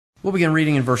We'll begin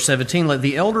reading in verse 17. Let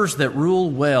the elders that rule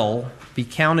well be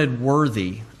counted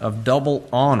worthy of double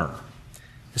honor,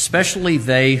 especially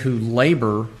they who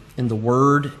labor in the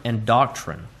word and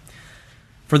doctrine.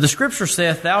 For the Scripture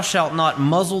saith, Thou shalt not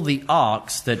muzzle the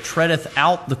ox that treadeth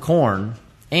out the corn,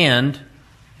 and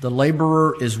the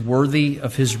laborer is worthy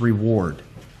of his reward.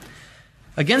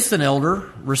 Against an elder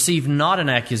receive not an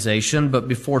accusation, but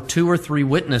before 2 or 3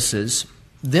 witnesses.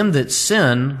 Them that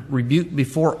sin rebuke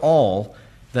before all,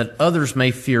 that others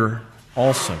may fear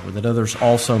also, or that others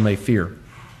also may fear.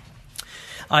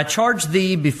 I charge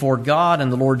thee before God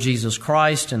and the Lord Jesus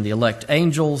Christ and the elect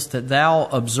angels, that thou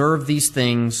observe these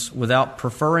things without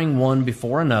preferring one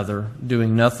before another,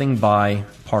 doing nothing by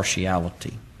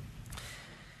partiality.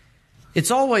 It's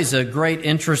always a great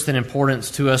interest and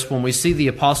importance to us when we see the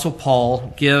Apostle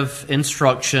Paul give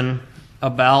instruction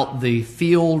about the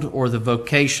field or the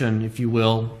vocation, if you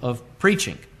will, of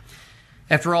preaching.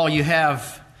 After all, you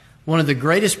have one of the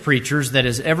greatest preachers that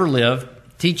has ever lived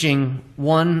teaching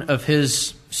one of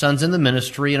his sons in the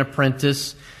ministry, an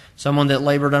apprentice, someone that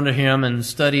labored under him and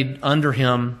studied under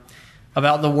him,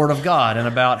 about the Word of God and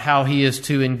about how he is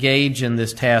to engage in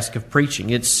this task of preaching.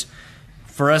 It's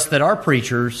for us that are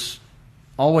preachers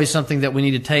always something that we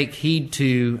need to take heed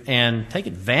to and take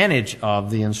advantage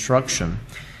of the instruction,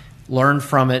 learn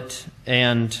from it,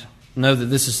 and know that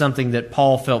this is something that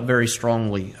Paul felt very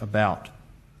strongly about.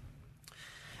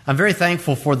 I'm very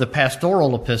thankful for the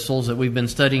pastoral epistles that we've been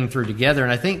studying through together,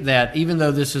 and I think that even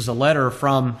though this is a letter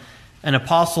from an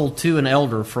apostle to an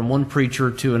elder, from one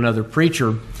preacher to another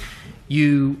preacher,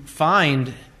 you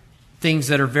find things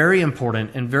that are very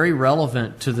important and very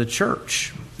relevant to the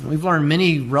church. We've learned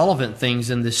many relevant things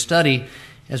in this study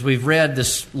as we've read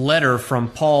this letter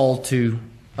from Paul to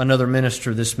another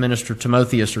minister, this minister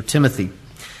Timotheus or Timothy.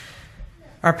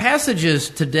 Our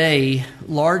passages today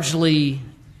largely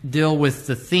deal with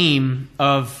the theme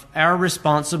of our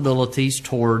responsibilities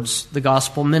towards the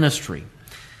gospel ministry,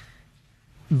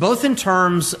 both in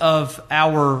terms of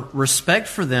our respect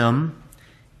for them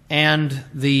and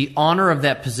the honor of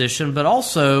that position, but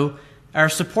also our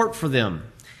support for them.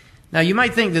 Now, you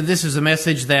might think that this is a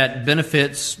message that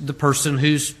benefits the person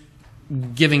who's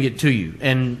giving it to you,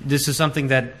 and this is something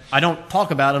that I don't talk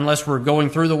about unless we're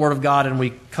going through the Word of God and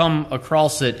we come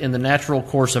across it in the natural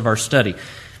course of our study.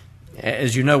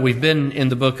 As you know, we've been in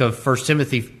the book of 1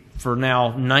 Timothy for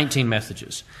now 19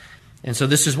 messages. And so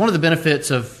this is one of the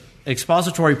benefits of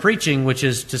expository preaching, which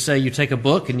is to say you take a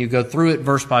book and you go through it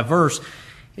verse by verse,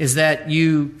 is that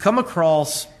you come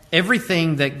across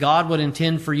everything that God would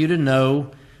intend for you to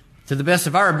know to the best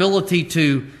of our ability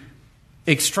to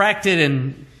extract it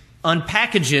and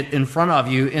unpackage it in front of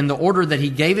you in the order that He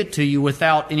gave it to you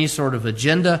without any sort of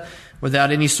agenda,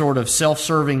 without any sort of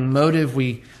self-serving motive.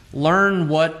 We learn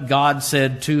what God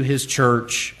said to His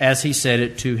church as He said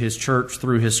it to His church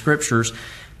through His Scriptures.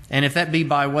 And if that be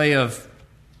by way of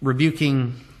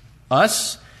rebuking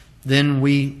us, then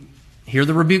we hear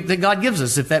the rebuke that God gives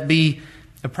us. If that be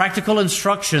a practical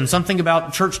instruction, something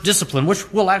about church discipline,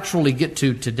 which we'll actually get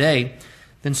to today,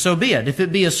 then so be it. If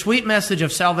it be a sweet message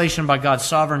of salvation by God's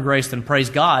sovereign grace, then praise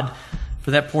God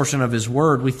for that portion of His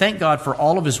Word. We thank God for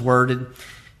all of His Word. And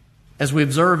as we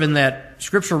observe in that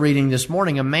scripture reading this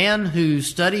morning, a man who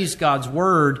studies God's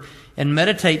Word and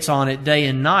meditates on it day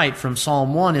and night from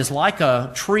Psalm 1 is like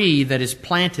a tree that is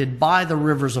planted by the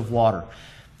rivers of water.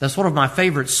 That's one of my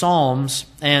favorite psalms,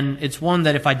 and it's one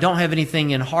that if I don't have anything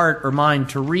in heart or mind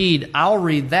to read, I'll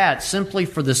read that simply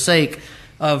for the sake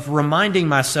of reminding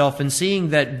myself and seeing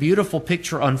that beautiful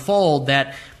picture unfold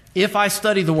that if I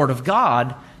study the Word of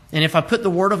God, and if I put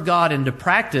the Word of God into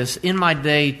practice in my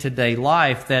day-to-day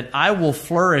life, that I will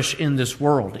flourish in this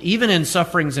world. Even in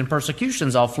sufferings and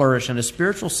persecutions, I'll flourish in a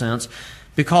spiritual sense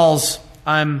because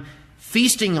I'm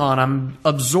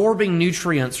absorbing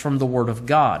nutrients from the Word of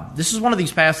God. This is one of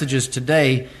these passages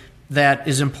today that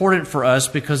is important for us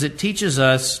because it teaches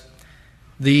us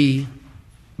the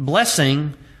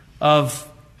blessing of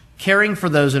caring for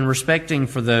those and respecting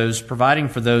for those, providing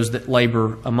for those that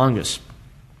labor among us.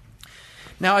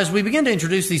 Now, as we begin to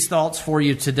introduce these thoughts for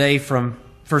you today from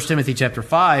 1 Timothy chapter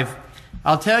 5,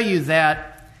 I'll tell you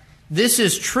that this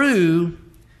is true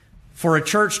for a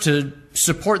church to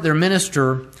support their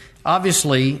minister,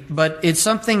 obviously, but it's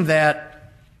something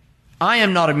that I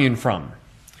am not immune from.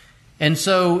 And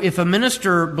so if a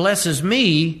minister blesses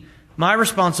me, my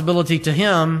responsibility to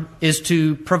him is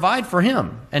to provide for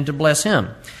him and to bless him.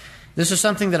 This is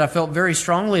something that I felt very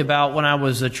strongly about when I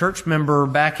was a church member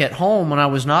back at home when I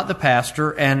was not the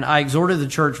pastor, and I exhorted the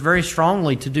church very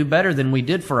strongly to do better than we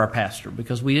did for our pastor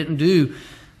because we didn't do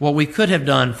what we could have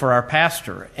done for our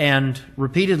pastor. And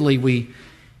repeatedly we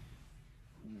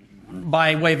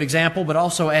by way of example, but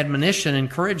also admonition,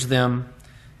 encouraged them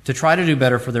to try to do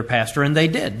better for their pastor, and they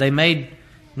did. They made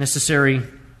necessary,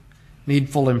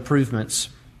 needful improvements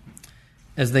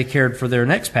as they cared for their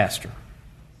next pastor.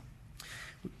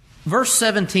 Verse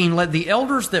 17, let the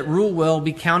elders that rule well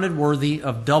be counted worthy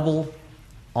of double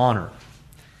honor,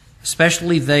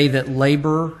 especially they that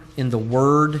labor in the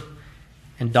word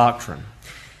and doctrine.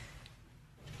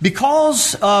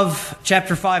 Because of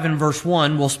chapter 5 and verse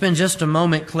 1, we'll spend just a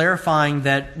moment clarifying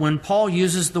that when Paul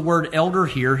uses the word elder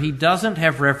here, he doesn't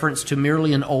have reference to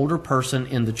merely an older person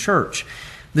in the church.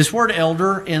 This word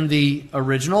elder in the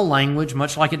original language,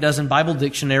 much like it does in Bible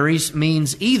dictionaries,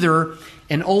 means either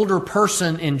an older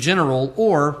person in general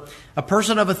or a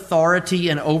person of authority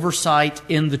and oversight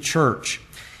in the church.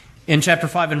 In chapter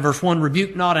 5 and verse 1,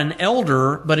 rebuke not an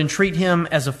elder, but entreat him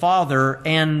as a father,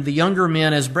 and the younger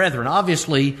men as brethren.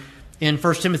 Obviously, in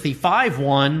 1 Timothy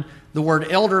 5:1, the word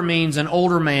elder means an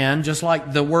older man, just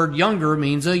like the word younger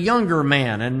means a younger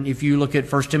man. And if you look at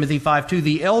 1 Timothy 5:2,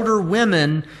 the elder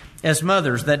women as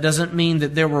mothers. That doesn't mean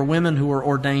that there were women who were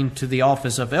ordained to the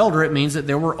office of elder. It means that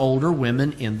there were older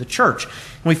women in the church.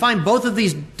 And we find both of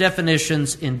these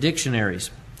definitions in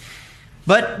dictionaries.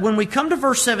 But when we come to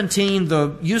verse 17,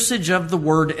 the usage of the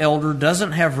word elder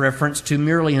doesn't have reference to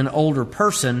merely an older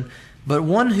person, but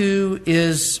one who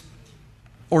is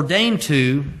ordained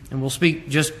to, and we'll speak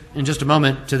in just a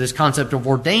moment to this concept of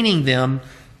ordaining them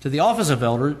to the office of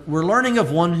elder. We're learning of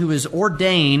one who is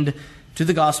ordained to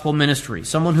the gospel ministry,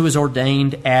 someone who is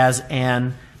ordained as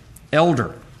an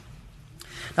elder.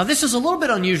 Now, this is a little bit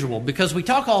unusual because we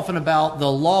talk often about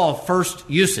the law of first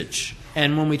usage.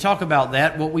 And when we talk about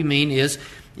that, what we mean is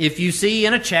if you see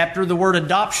in a chapter the word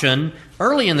adoption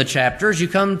early in the chapter, as you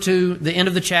come to the end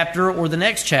of the chapter or the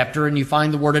next chapter and you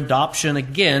find the word adoption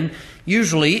again,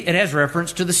 usually it has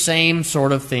reference to the same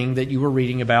sort of thing that you were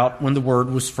reading about when the word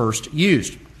was first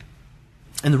used.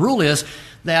 And the rule is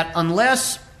that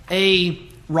unless a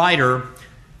writer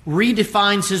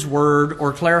redefines his word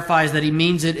or clarifies that he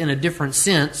means it in a different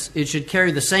sense, it should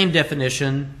carry the same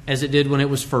definition as it did when it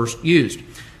was first used.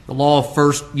 The law of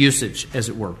first usage, as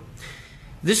it were.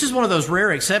 This is one of those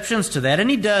rare exceptions to that, and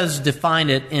he does define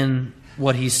it in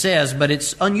what he says, but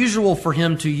it's unusual for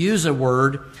him to use a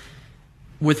word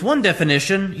with one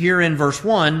definition here in verse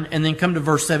 1 and then come to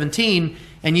verse 17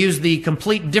 and use the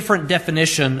complete different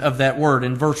definition of that word.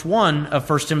 In verse 1 of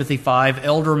 1 Timothy 5,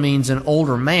 elder means an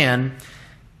older man.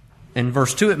 In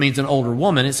verse 2, it means an older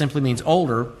woman. It simply means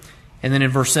older. And then in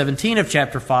verse 17 of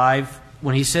chapter 5,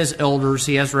 when he says elders,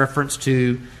 he has reference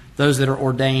to those that are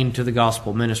ordained to the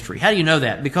gospel ministry. How do you know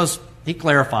that? Because he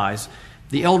clarifies,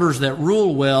 the elders that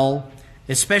rule well,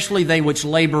 especially they which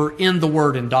labor in the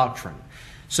word and doctrine.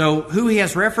 So who he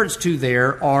has reference to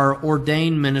there are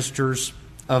ordained ministers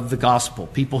of the gospel,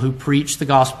 people who preach the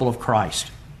gospel of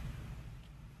Christ.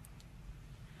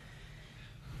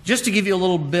 Just to give you a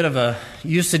little bit of a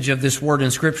usage of this word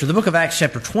in Scripture, the book of Acts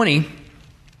chapter 20,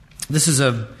 this is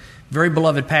a very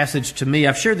beloved passage to me.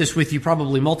 I've shared this with you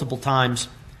probably multiple times.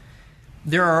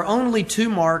 There are only 2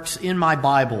 marks in my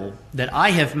Bible that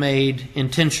I have made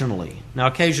intentionally. Now,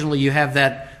 occasionally you have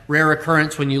that rare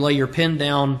occurrence when you lay your pen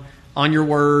down on your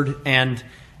word and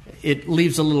it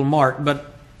leaves a little mark.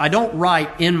 But I don't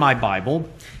write in my Bible,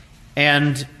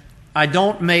 and I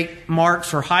don't make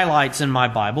marks or highlights in my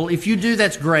Bible. If you do,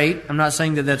 that's great. I'm not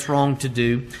saying that that's wrong to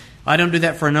do. I don't do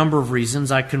that for a number of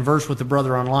reasons. I conversed with a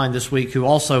brother online this week who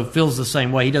also feels the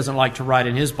same way. He doesn't like to write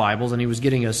in his Bibles, and he was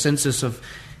getting a census of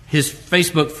his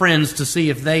Facebook friends to see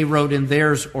if they wrote in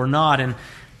theirs or not. And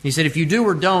he said, if you do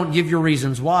or don't, give your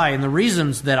reasons why. And the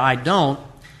reasons that I don't,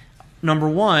 number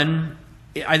 1,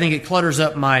 I think it clutters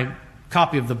up my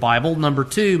copy of the Bible. Number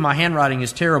 2, my handwriting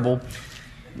is terrible.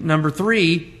 Number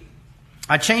 3,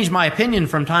 I change my opinion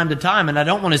from time to time, and I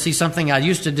don't want to see something I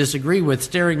used to disagree with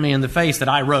staring me in the face that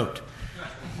I wrote.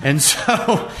 And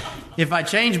so, if I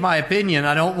change my opinion,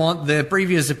 I don't want the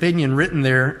previous opinion written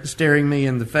there staring me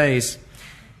in the face.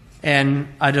 And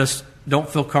I just don't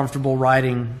feel comfortable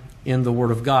writing in the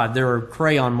Word of God. There are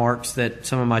crayon marks that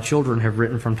some of my children have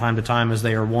written from time to time as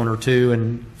they are 1 or 2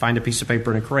 and find a piece of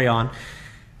paper and a crayon.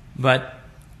 But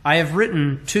I have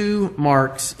written 2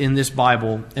 marks in this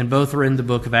Bible, and both are in the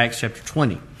book of Acts chapter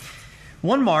 20.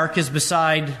 One mark is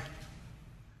beside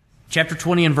chapter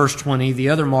 20 and verse 20. The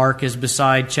other mark is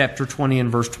beside chapter 20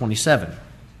 and verse 27.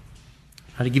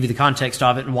 Now, to give you the context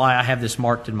of it and why I have this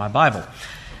marked in my Bible.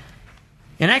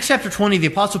 In Acts chapter 20, the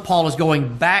Apostle Paul is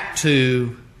going back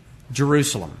to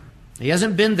Jerusalem. He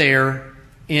hasn't been there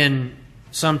in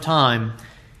some time.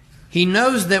 He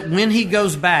knows that when he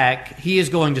goes back, he is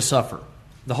going to suffer.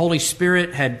 The Holy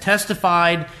Spirit had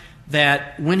testified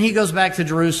that when he goes back to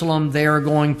Jerusalem, they are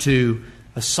going to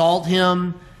assault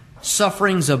him.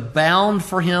 Sufferings abound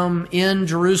for him in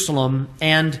Jerusalem,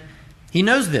 and he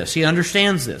knows this. He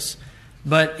understands this.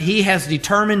 But he has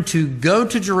determined to go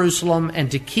to Jerusalem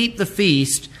and to keep the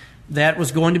feast that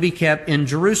was going to be kept in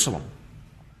Jerusalem.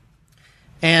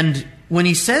 And when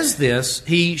he says this,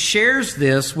 he shares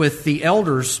this with the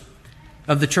elders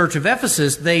of the church of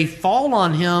Ephesus. They fall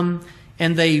on him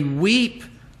and they weep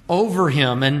over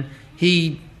him, and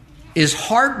he is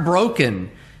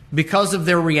heartbroken because of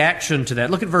their reaction to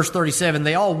that. Look at verse 37.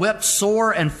 They all wept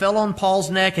sore and fell on Paul's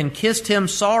neck and kissed him,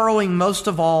 sorrowing most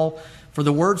of all for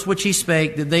the words which he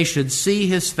spake, that they should see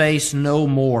his face no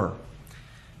more.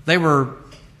 They were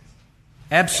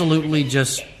absolutely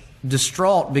just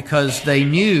distraught because they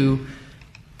knew,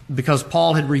 because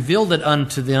Paul had revealed it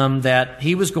unto them, that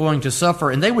he was going to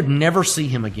suffer and they would never see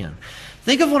him again.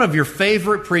 Think of one of your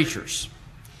favorite preachers.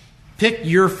 Pick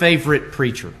your favorite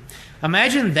preacher.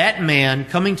 Imagine that man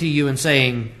coming to you and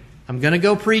saying, I'm going to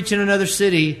go preach in another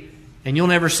city and you'll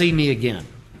never see me again.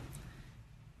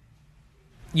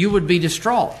 You would be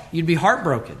distraught. You'd be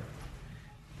heartbroken.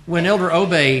 When Elder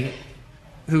Obe,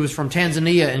 who was from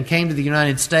Tanzania and came to the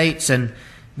United States and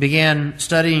began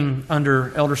studying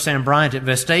under Elder Sam Bryant at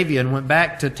Vestavia and went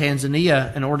back to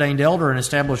Tanzania and ordained elder and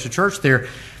established a church there,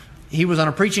 he was on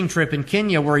a preaching trip in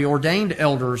Kenya where he ordained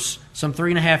elders some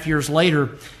 3.5 years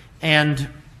later and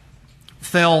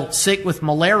fell sick with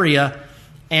malaria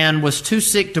and was too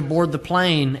sick to board the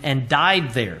plane and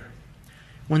died there.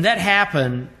 When that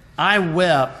happened, I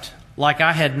wept like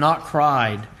I had not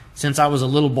cried since I was a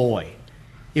little boy.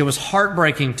 It was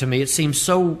heartbreaking to me. It seemed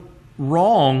so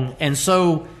wrong and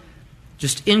so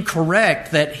just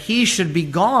incorrect that he should be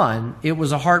gone. It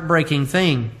was a heartbreaking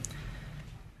thing.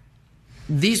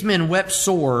 These men wept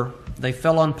sore. They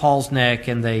fell on Paul's neck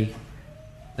and they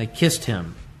kissed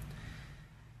him.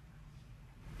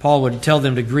 Paul would tell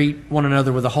them to greet one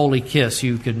another with a holy kiss.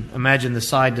 You could imagine the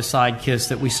side-to-side kiss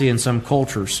that we see in some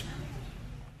cultures.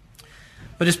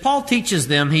 But as Paul teaches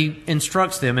them, he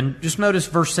instructs them. And just notice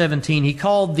verse 17. He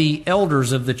called the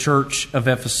elders of the church of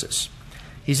Ephesus.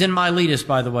 He's in Miletus,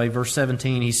 by the way, verse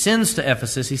 17. He sends to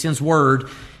Ephesus. He sends word,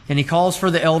 and he calls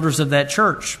for the elders of that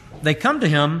church. They come to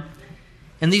him,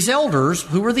 and these elders,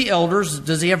 who are the elders?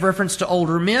 Does he have reference to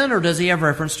older men, or does he have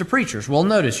reference to preachers? Well,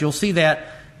 notice, you'll see that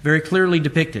very clearly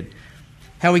depicted.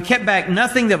 How he kept back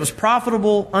nothing that was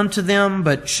profitable unto them,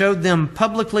 but showed them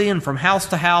publicly and from house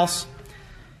to house.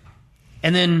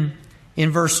 And then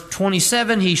in verse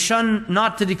 27, he shunned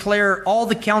not to declare all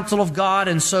the counsel of God.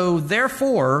 And so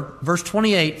therefore, verse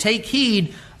 28, take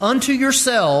heed unto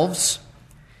yourselves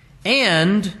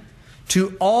and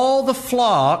to all the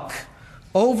flock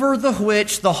over the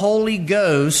which the Holy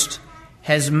Ghost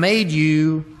has made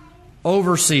you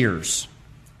overseers.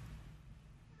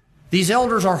 These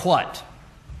elders are what?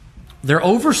 They're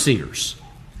overseers.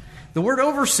 The word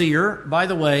overseer, by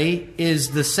the way,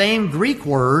 is the same Greek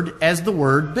word as the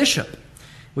word bishop.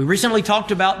 We recently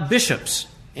talked about bishops.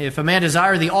 If a man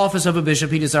desire the office of a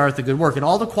bishop, he desireth the good work. And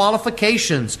all the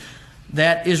qualifications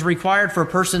that is required for a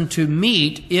person to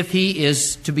meet if he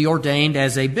is to be ordained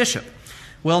as a bishop.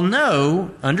 Well,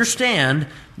 understand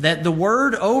that the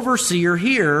word overseer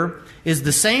here is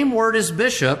the same word as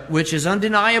bishop, which is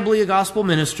undeniably a gospel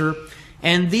minister.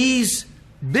 And these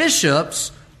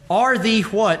bishops are the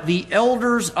what? The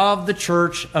elders of the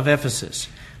church of Ephesus.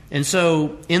 And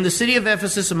so in the city of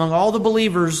Ephesus, among all the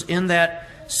believers in that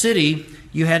city,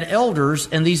 you had elders,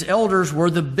 and these elders were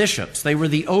the bishops. They were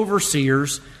the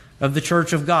overseers of the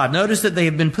church of God. Notice that they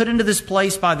have been put into this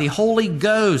place by the Holy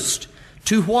Ghost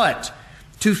to what?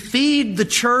 To feed the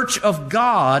church of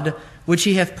God, which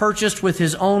he hath purchased with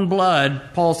his own blood.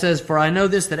 Paul says, for I know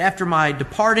this, that after my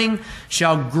departing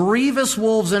shall grievous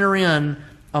wolves enter in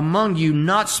among you,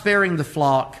 not sparing the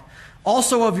flock.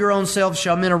 Also of your own selves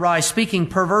shall men arise, speaking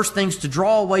perverse things to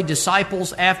draw away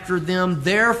disciples after them.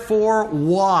 Therefore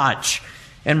watch,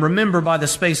 and remember by the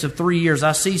space of 3 years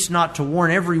I cease not to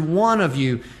warn every one of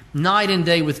you night and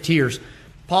day with tears.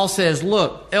 Paul says,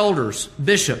 look, elders,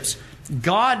 bishops,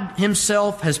 God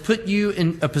himself has put you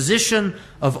in a position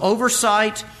of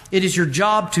oversight. It is your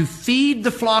job to feed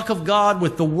the flock of God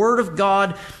with the Word of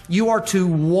God. You are to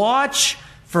watch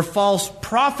for false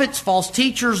prophets, false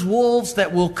teachers, wolves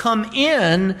that will come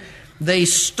in. They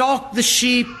stalk the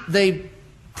sheep, they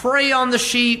prey on the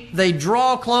sheep, they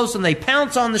draw close and they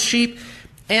pounce on the sheep.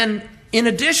 And in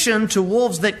addition to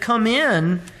wolves that come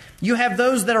in, you have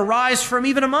those that arise from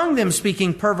even among them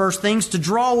speaking perverse things to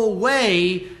draw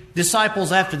away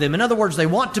disciples after them. In other words, they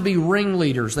want to be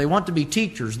ringleaders, they want to be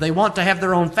teachers, they want to have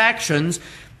their own factions,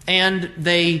 and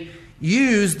they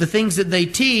use the things that they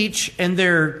teach and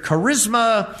their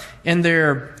charisma and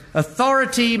their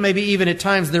authority, maybe even at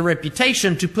times their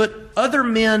reputation, to put other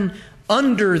men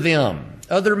under them.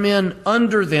 Other men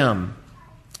under them.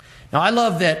 Now, I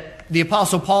love that the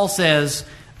Apostle Paul says,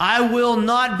 I will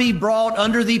not be brought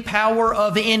under the power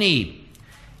of any.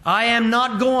 I am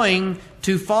not going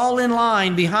to fall in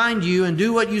line behind you and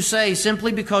do what you say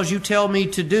simply because you tell me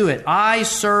to do it. I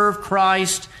serve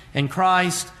Christ and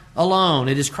Christ alone.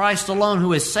 It is Christ alone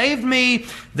who has saved me.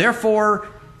 Therefore,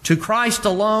 to Christ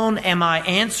alone am I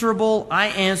answerable. I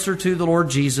answer to the Lord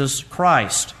Jesus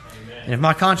Christ. Amen. And if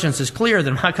my conscience is clear,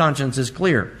 then my conscience is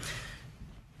clear.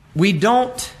 We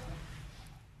don't,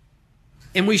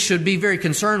 and we should be very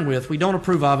concerned with, we don't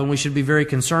approve of, and we should be very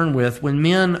concerned with when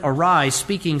men arise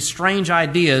speaking strange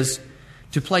ideas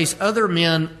to place other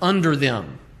men under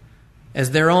them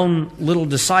as their own little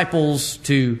disciples,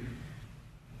 to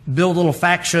build little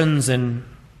factions and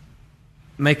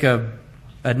make a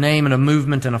name and a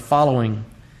movement and a following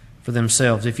for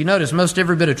themselves. If you notice, most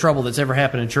every bit of trouble that's ever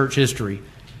happened in church history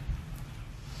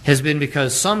has been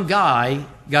because some guy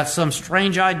got some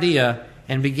strange idea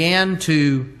and began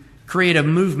to create a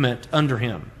movement under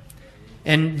him.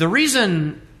 And the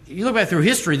reason, you look back through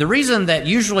history, the reason that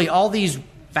usually all these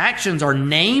factions are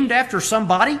named after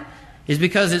somebody is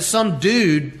because it's some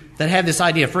dude that had this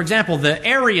idea. For example, the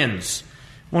Arians,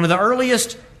 one of the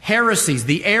earliest heresies,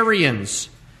 the Arians.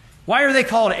 Why are they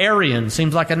called Arians?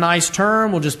 Seems like a nice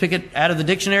term. We'll just pick it out of the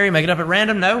dictionary, make it up at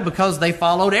random. No, because they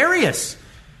followed Arius.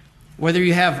 Whether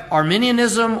you have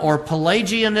Arminianism or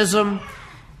Pelagianism,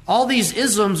 all these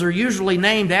isms are usually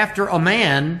named after a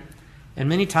man, and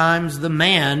many times the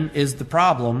man is the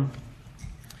problem.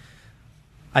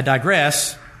 I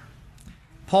digress.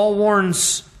 Paul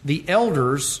warns the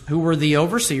elders, who were the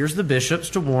overseers, the bishops,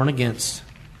 to warn against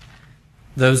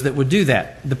those that would do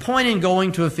that. The point in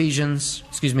going to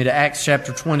to Acts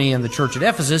chapter 20 and the church at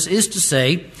Ephesus is to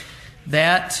say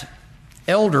that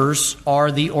elders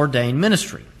are the ordained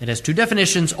ministry. It has two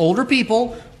definitions: older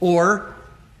people or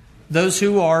those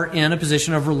who are in a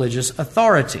position of religious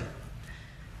authority.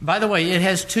 By the way, it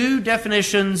has two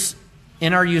definitions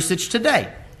in our usage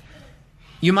today.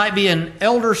 You might be an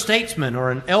elder statesman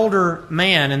or an elder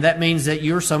man, and that means that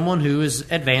you're someone who is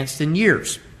advanced in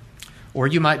years. Or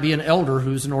you might be an elder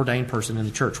who's an ordained person in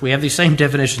the church. We have these same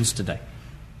definitions today.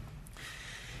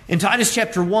 In Titus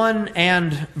chapter 1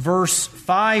 and verse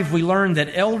 5, we learn that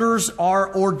elders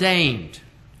are ordained.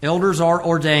 Elders are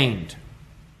ordained.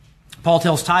 Paul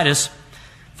tells Titus,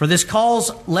 "For this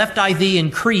cause left I thee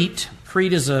in Crete."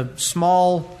 Crete is a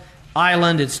small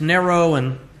island. It's narrow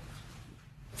and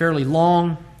fairly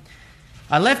long.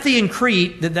 "I left thee in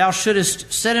Crete that thou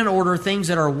shouldest set in order things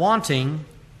that are wanting."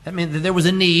 That means that there was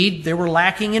a need. They were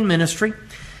lacking in ministry.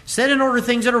 "Set in order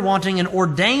things that are wanting, and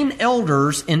ordain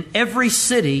elders in every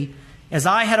city as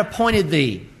I had appointed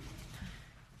thee."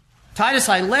 Titus,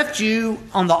 I left you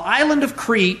on the island of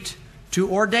Crete to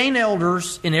ordain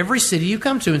elders in every city you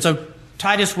come to. And so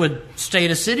Titus would stay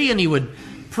at a city and he would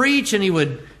preach and he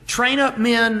would train up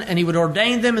men and he would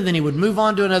ordain them, and then he would move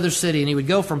on to another city, and he would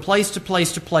go from place to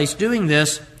place to place doing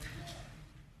this.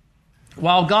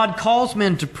 While God calls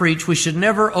men to preach, we should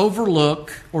never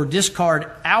overlook or discard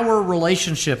our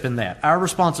relationship in that, our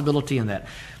responsibility in that.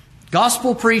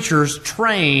 Gospel preachers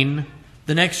train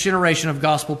the next generation of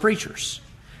gospel preachers.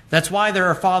 That's why there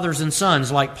are fathers and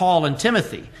sons like Paul and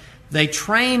Timothy. They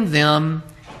train them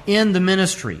in the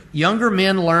ministry. Younger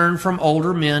men learn from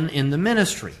older men in the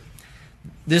ministry.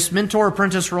 This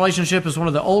mentor-apprentice relationship is one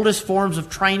of the oldest forms of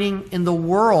training in the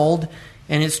world,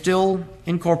 and it's still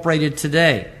incorporated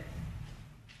today.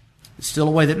 It's still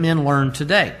a way that men learn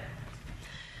today.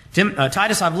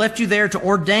 Titus, I've left you there to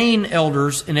ordain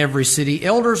elders in every city.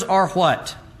 Elders are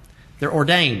what? They're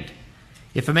ordained.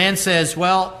 If a man says,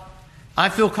 well, I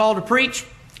feel called to preach,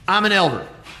 I'm an elder.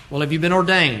 Well, have you been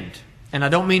ordained? And I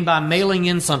don't mean by mailing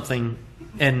in something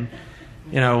and,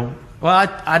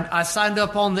 I signed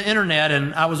up on the internet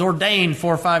and I was ordained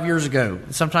 4 or 5 years ago.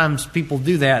 Sometimes people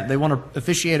do that. They want to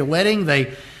officiate a wedding.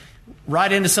 They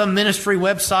write into some ministry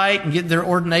website and get their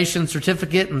ordination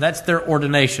certificate, and that's their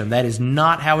ordination. That is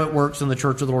not how it works in the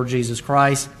Church of the Lord Jesus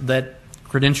Christ. That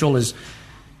credential is,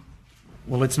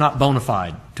 it's not bona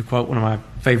fide, to quote one of my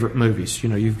favorite movies.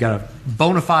 You've got a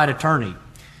bona fide attorney.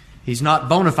 He's not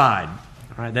bona fide.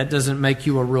 All right, that doesn't make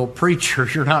you a real preacher.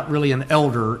 You're not really an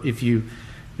elder if you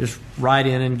just write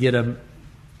in and get a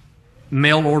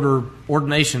mail order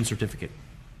ordination certificate.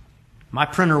 My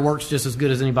printer works just as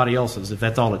good as anybody else's, if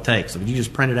that's all it takes. You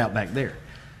just print it out back there.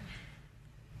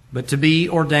 But to be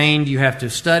ordained, you have to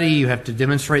study, you have to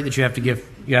demonstrate that you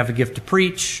have a gift to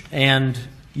preach, and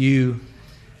you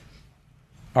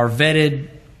are vetted,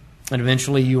 and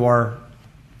eventually you are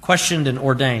questioned and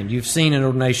ordained. You've seen an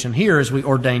ordination here as we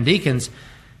ordain deacons,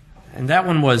 and that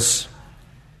one was,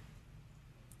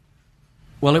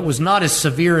 well, it was not as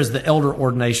severe as the elder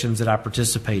ordinations that I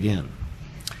participate in.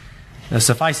 Now,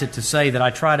 suffice it to say that I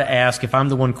try to ask, if I'm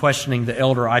the one questioning the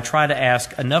elder, I try to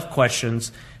ask enough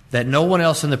questions that no one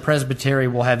else in the presbytery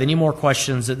will have any more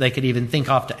questions that they could even think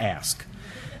of to ask.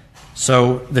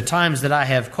 So the times that I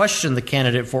have questioned the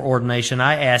candidate for ordination,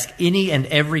 I ask any and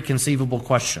every conceivable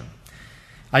question.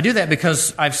 I do that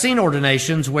because I've seen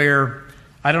ordinations where,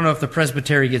 I don't know if the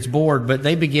presbytery gets bored, but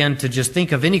they begin to just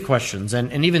think of any questions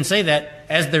and even say that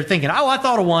as they're thinking, oh, I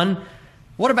thought of one.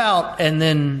 What about? And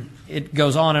then it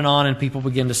goes on, and people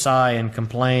begin to sigh and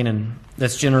complain, and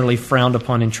that's generally frowned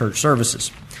upon in church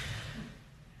services.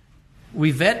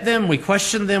 We vet them, we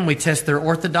question them, we test their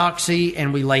orthodoxy,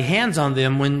 and we lay hands on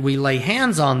them. When we lay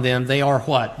hands on them, they are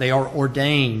what? They are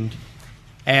ordained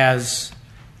as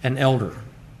an elder.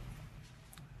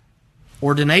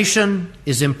 Ordination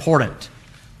is important.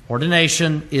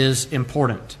 Ordination is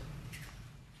important.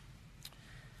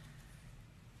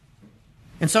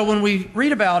 And so when we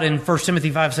read about in 1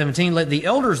 Timothy 5:17, let the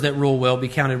elders that rule well be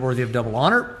counted worthy of double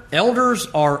honor. Elders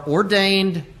are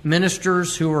ordained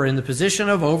ministers who are in the position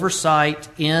of oversight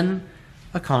in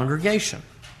a congregation.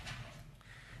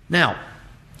 Now,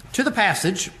 to the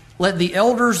passage, let the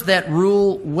elders that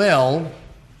rule well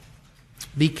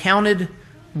be counted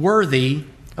worthy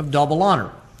of double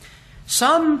honor.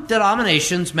 Some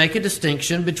denominations make a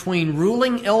distinction between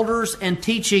ruling elders and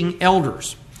teaching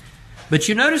elders. But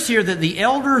you notice here that the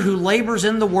elder who labors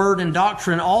in the word and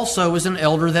doctrine also is an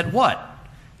elder that what?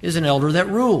 Is an elder that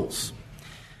rules.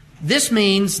 This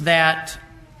means that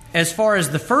as far as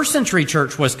the first century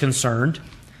church was concerned,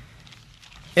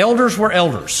 elders were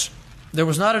elders. There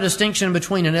was not a distinction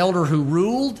between an elder who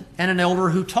ruled and an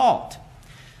elder who taught.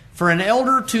 For an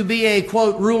elder to be a,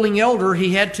 quote, ruling elder,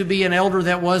 he had to be an elder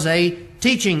that was a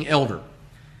teaching elder.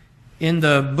 In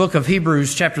the book of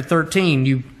Hebrews, chapter 13,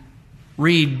 you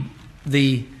read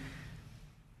the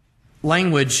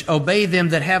language, obey them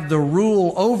that have the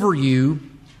rule over you,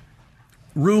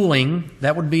 ruling,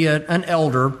 that would be an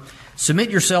elder. Submit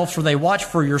yourselves, for they watch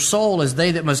for your soul as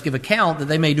they that must give account, that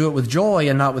they may do it with joy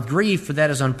and not with grief, for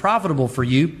that is unprofitable for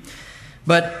you.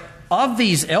 But of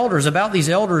these elders, about these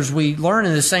elders, we learn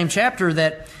in the same chapter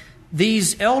that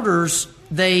these elders,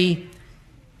 they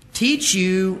teach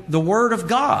you the Word of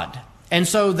God. And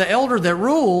so the elder that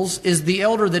rules is the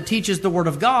elder that teaches the Word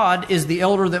of God, is the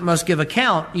elder that must give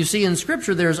account. You see, in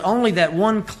Scripture, there's only that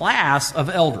one class of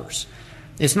elders.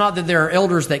 It's not that there are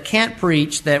elders that can't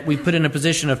preach that we put in a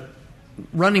position of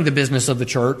running the business of the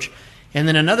church, and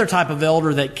then another type of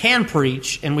elder that can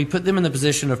preach, and we put them in the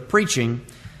position of preaching.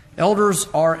 Elders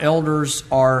are elders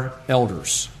are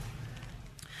elders.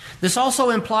 This also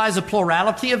implies a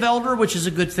plurality of elder, which is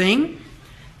a good thing.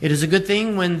 It is a good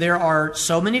thing when there are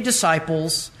so many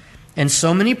disciples and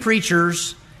so many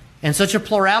preachers and such a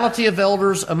plurality of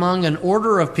elders among our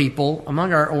order of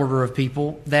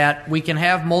people, that we can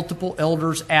have multiple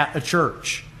elders at a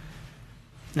church.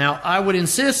 Now, I would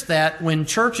insist that when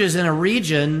churches in a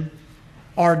region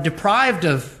are deprived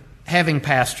of having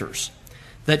pastors,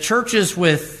 that churches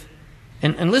with,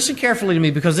 and listen carefully to me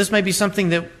because this may be something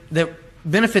that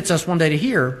benefits us one day to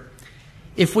hear.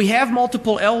 If we have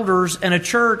multiple elders and a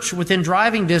church within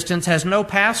driving distance has no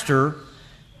pastor,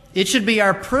 it should be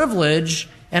our privilege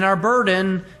and our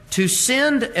burden to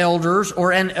send elders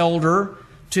or an elder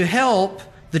to help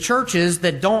the churches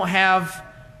that don't have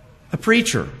a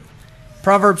preacher.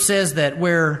 Proverbs says that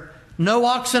where no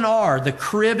oxen are, the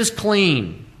crib is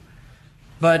clean,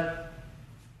 but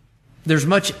there's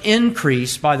much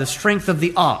increase by the strength of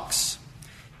the ox.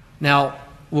 Now,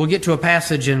 we'll get to a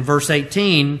passage in verse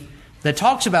 18 that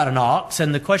talks about an ox,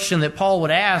 and the question that Paul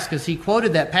would ask as he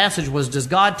quoted that passage was, does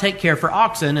God take care for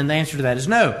oxen? And the answer to that is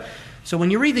no. So when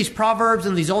you read these Proverbs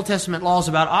and these Old Testament laws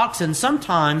about oxen,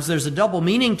 sometimes there's a double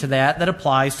meaning to that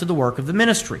applies to the work of the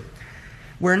ministry.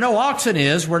 Where no oxen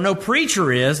is, where no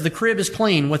preacher is, the crib is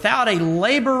clean. Without a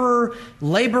laborer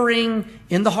laboring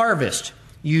in the harvest,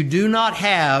 you do not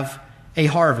have a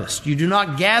harvest. You do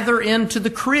not gather into the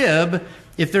crib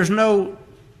if there's no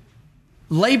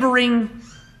laboring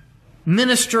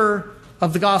minister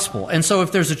of the gospel. And so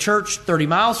if there's a church 30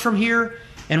 miles from here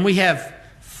and we have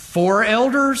 4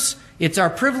 elders, it's our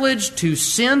privilege to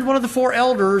send one of the 4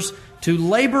 elders to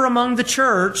labor among the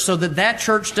church so that that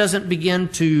church doesn't begin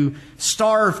to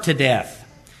starve to death.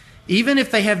 Even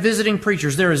if they have visiting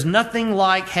preachers, there is nothing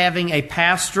like having a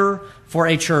pastor for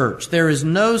a church. There is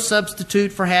no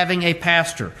substitute for having a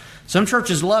pastor. Some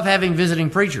churches love having visiting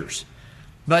preachers.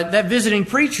 But that visiting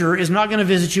preacher is not going to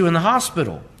visit you in the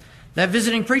hospital. That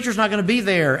visiting preacher is not going to be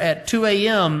there at 2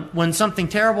 a.m. when something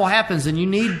terrible happens and you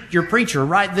need your preacher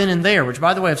right then and there. Which,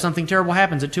 by the way, if something terrible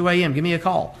happens at 2 a.m., give me a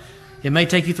call. It may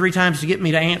take you 3 times to get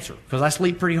me to answer because I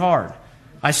sleep pretty hard.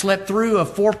 I slept through a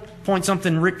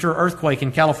 4-point-something Richter earthquake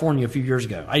in California a few years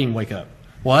ago. I didn't even wake up.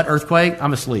 What? Earthquake?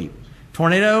 I'm asleep.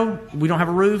 Tornado? We don't have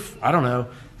a roof? I don't know.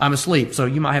 I'm asleep, so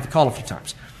you might have to call a few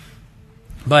times.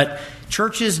 But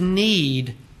churches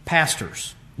need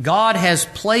pastors. God has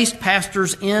placed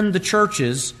pastors in the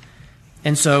churches,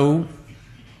 and so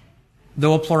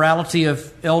though a plurality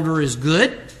of elder is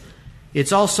good,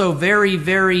 it's also very,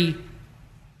 very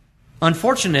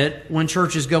unfortunate when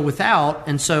churches go without,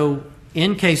 and so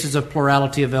in cases of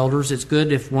plurality of elders, it's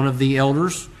good if one of the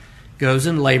elders goes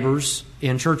and labors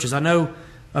in churches. I know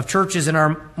of churches in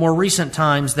our more recent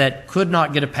times that could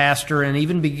not get a pastor and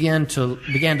even began to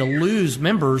lose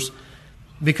members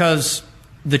because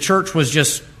the church was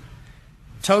just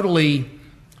totally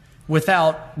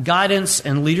without guidance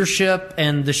and leadership.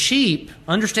 And the sheep,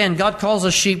 understand God calls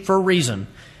us sheep for a reason.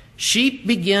 Sheep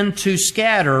begin to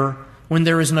scatter when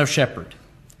there is no shepherd.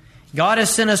 God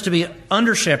has sent us to be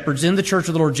under shepherds in the church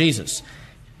of the Lord Jesus.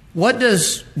 What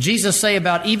does Jesus say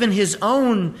about even his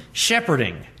own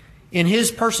shepherding in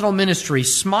his personal ministry?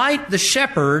 Smite the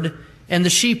shepherd and the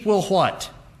sheep will what?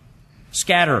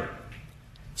 Scatter.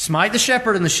 Smite the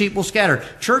shepherd and the sheep will scatter.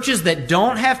 Churches that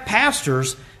don't have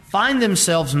pastors find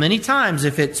themselves many times,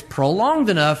 if it's prolonged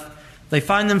enough, they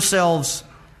find themselves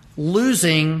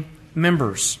losing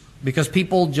members because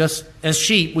people just, as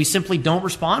sheep, we simply don't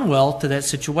respond well to that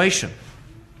situation.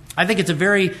 I think it's a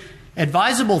very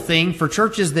advisable thing for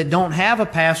churches that don't have a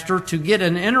pastor to get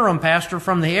an interim pastor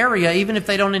from the area, even if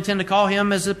they don't intend to call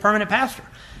him as a permanent pastor.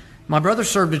 My brother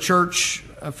served a church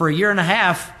for a year and a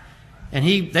half, and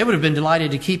they would have been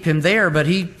delighted to keep him there, but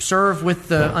he served with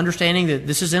the understanding that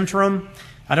this is interim.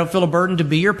 I don't feel a burden to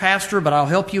be your pastor, but I'll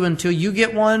help you until you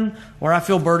get one, or I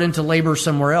feel burdened to labor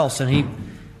somewhere else. And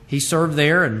he served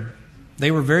there, and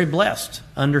they were very blessed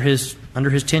under his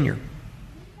tenure.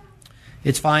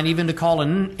 It's fine even to call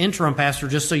an interim pastor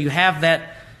just so you have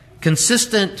that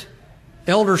consistent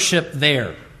eldership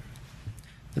there.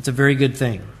 That's a very good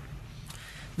thing.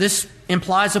 This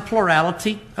implies a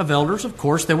plurality of elders, of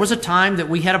course. There was a time that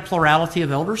we had a plurality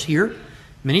of elders here.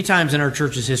 Many times in our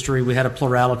church's history, we had a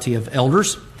plurality of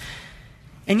elders.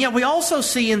 And yet we also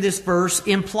see in this verse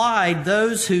implied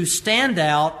those who stand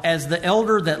out as the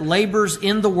elder that labors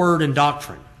in the word and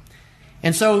doctrine.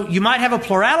 And so you might have a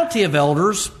plurality of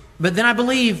elders, but then I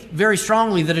believe very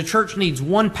strongly that a church needs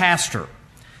one pastor.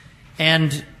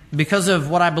 And because of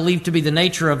what I believe to be the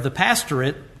nature of the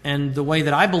pastorate and the way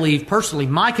that I believe personally,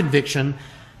 my conviction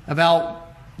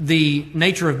about the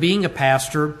nature of being a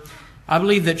pastor, I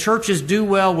believe that churches do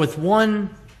well with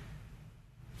one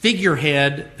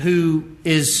figurehead who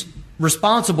is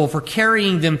responsible for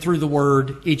carrying them through the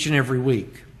Word each and every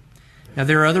week. Now,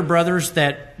 there are other brothers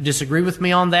that disagree with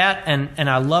me on that, and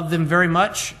I love them very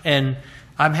much, and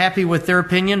I'm happy with their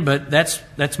opinion, but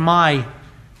that's my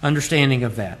understanding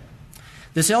of that.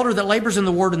 This elder that labors in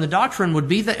the Word and the doctrine would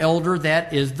be the elder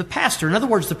that is the pastor. In other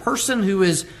words, the person who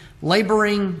is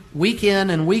laboring week in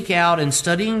and week out and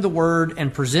studying the Word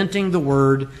and presenting the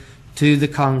Word to the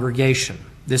congregation.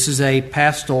 This is a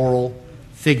pastoral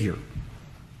figure.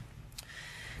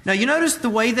 Now, you notice the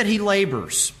way that he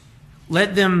labors.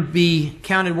 Let them be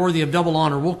counted worthy of double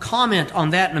honor. We'll comment on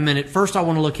that in a minute. First, I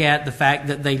want to look at the fact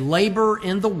that they labor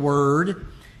in the Word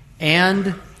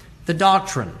and the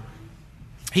doctrine.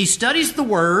 He studies the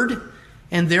Word,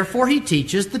 and therefore he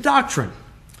teaches the doctrine.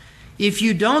 If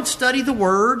you don't study the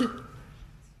Word,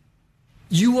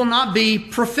 you will not be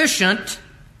proficient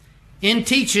in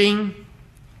teaching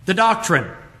the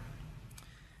doctrine.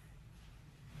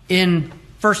 In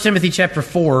 1 Timothy chapter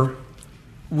 4,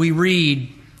 we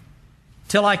read,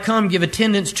 "Till I come, give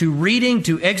attendance to reading,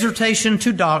 to exhortation,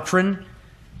 to doctrine."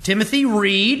 Timothy,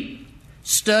 read,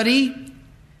 study,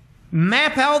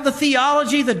 map out the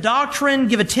theology, the doctrine,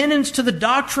 give attendance to the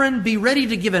doctrine, be ready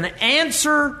to give an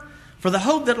answer for the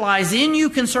hope that lies in you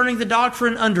concerning the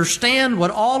doctrine. Understand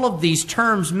what all of these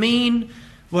terms mean,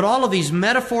 what all of these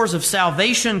metaphors of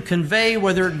salvation convey,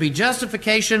 whether it be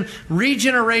justification,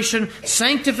 regeneration,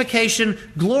 sanctification,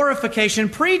 glorification,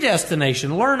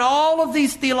 predestination. Learn all of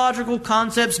these theological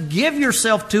concepts, give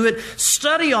yourself to it,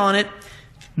 study on it,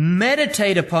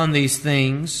 meditate upon these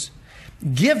things.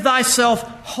 Give thyself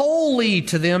wholly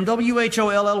to them,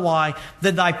 W-H-O-L-L-Y,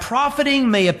 that thy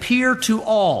profiting may appear to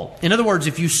all. In other words,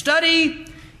 if you study,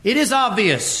 it is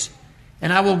obvious.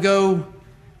 And I will go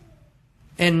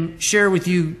and share with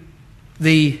you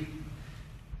the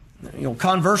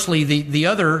Conversely, the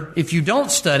other, if you don't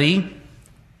study,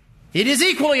 it is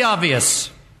equally obvious.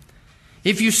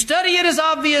 If you study, it is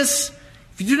obvious.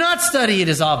 If you do not study, it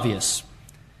is obvious.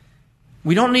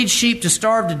 We don't need sheep to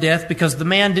starve to death because the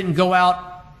man didn't go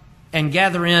out and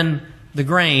gather in the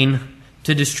grain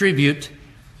to distribute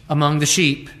among the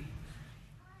sheep.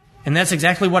 And that's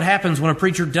exactly what happens when a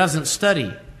preacher doesn't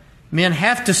study. Men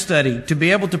have to study to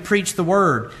be able to preach the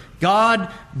Word.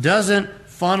 God doesn't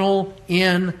funnel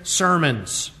in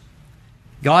sermons.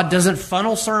 God doesn't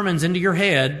funnel sermons into your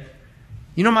head.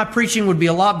 You know, my preaching would be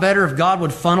a lot better if God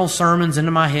would funnel sermons into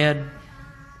my head.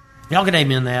 Y'all can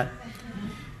amen that.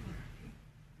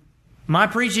 My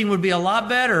preaching would be a lot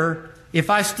better if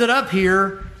I stood up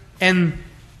here and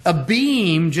a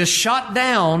beam just shot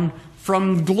down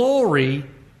from glory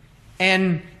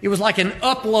and it was like an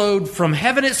upload from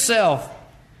heaven itself.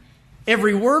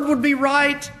 Every word would be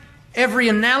right. Every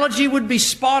analogy would be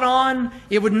spot on.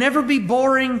 It would never be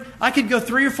boring. I could go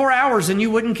 3 or 4 hours and you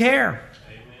wouldn't care.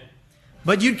 Amen.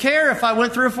 But you'd care if I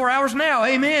went 3 or 4 hours now.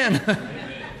 Amen. Amen.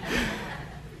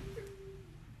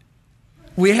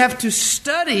 We have to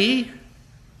study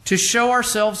to show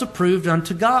ourselves approved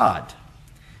unto God.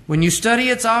 When you study,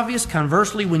 it's obvious.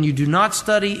 Conversely, when you do not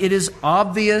study, it is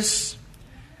obvious.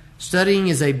 Studying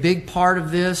is a big part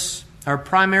of this. Our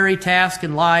primary task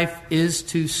in life is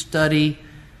to study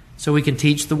so we can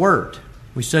teach the Word.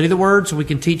 We study the Word so we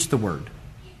can teach the Word.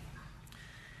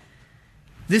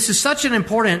 This is such an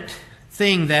important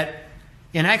thing that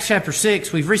in Acts chapter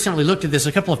 6, we've recently looked at this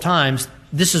a couple of times.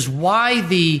 This is why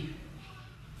the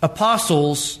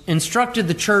apostles instructed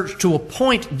the church to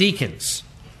appoint deacons.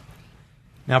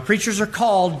 Now, preachers are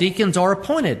called, deacons are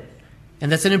appointed,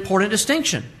 and that's an important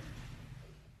distinction.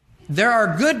 There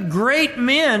are good, great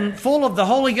men full of the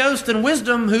Holy Ghost and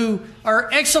wisdom who are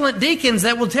excellent deacons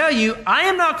that will tell you, I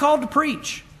am not called to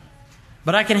preach,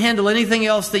 but I can handle anything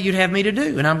else that you'd have me to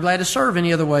do, and I'm glad to serve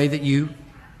any other way that you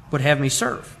would have me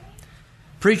serve.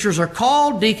 Preachers are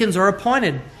called, deacons are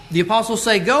appointed. The apostles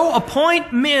say, go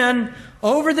appoint men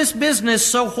over this business,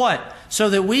 so what? So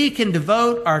that we can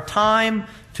devote our time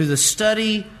to the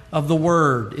study of the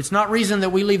Word. It's not reason that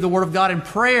we leave the Word of God in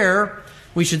prayer.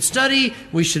 We should study,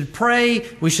 we should pray,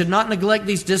 we should not neglect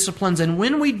these disciplines. And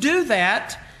when we do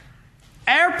that,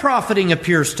 our profiting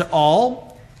appears to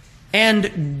all,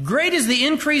 and great is the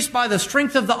increase by the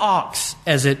strength of the ox,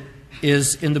 as it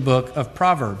is in the book of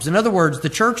Proverbs. In other words, the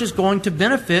church is going to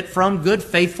benefit from good,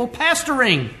 faithful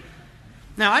pastoring.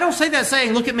 Now, I don't say that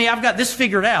saying, look at me, I've got this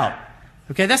figured out.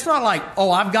 Okay, that's not like,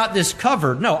 oh, I've got this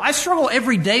covered. No, I struggle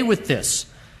every day with this.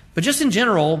 But just in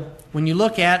general, when you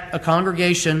look at a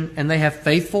congregation and they have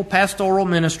faithful pastoral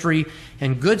ministry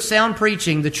and good sound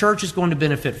preaching, the church is going to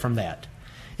benefit from that.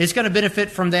 It's going to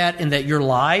benefit from that in that your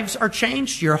lives are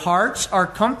changed, your hearts are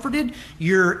comforted,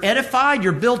 you're edified,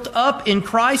 you're built up in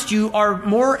Christ, you are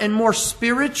more and more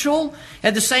spiritual.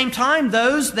 At the same time,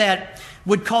 those that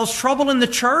would cause trouble in the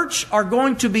church are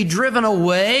going to be driven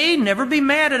away. Never be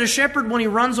mad at a shepherd when he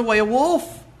runs away a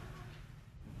wolf.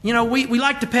 You know, we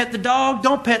like to pet the dog.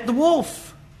 Don't pet the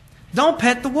wolf. Don't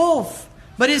pet the wolf.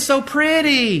 But it's so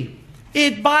pretty.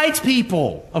 It bites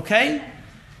people, okay?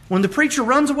 When the preacher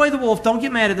runs away the wolf, don't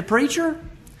get mad at the preacher.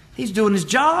 He's doing his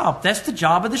job. That's the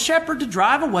job of the shepherd, to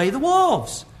drive away the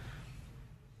wolves.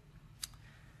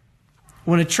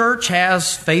 When a church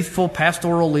has faithful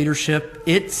pastoral leadership,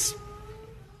 it's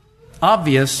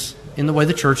obvious in the way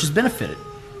the church has benefited.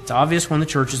 It's obvious when the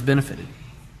church has benefited.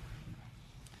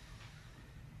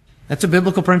 That's a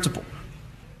biblical principle.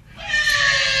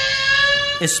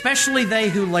 Especially they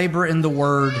who labor in the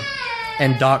word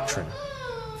and doctrine.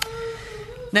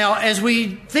 Now, as we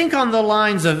think along the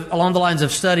lines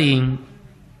of studying,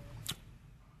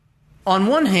 on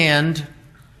one hand,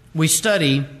 we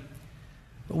study,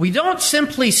 but we don't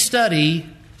simply study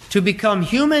to become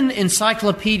human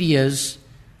encyclopedias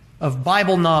of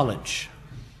Bible knowledge.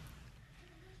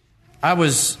 I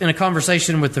was in a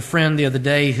conversation with a friend the other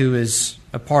day who is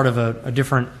a part of a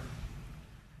different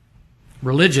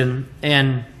religion,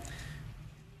 and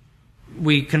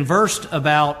we conversed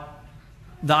about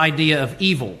the idea of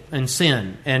evil and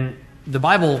sin. And the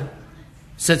Bible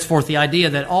sets forth the idea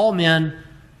that all men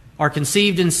are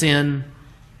conceived in sin,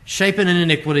 shapen in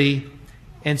iniquity,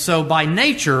 and so by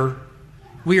nature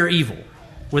we are evil.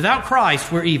 Without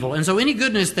Christ, we're evil. And so any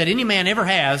goodness that any man ever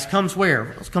has comes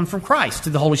where? It comes from Christ,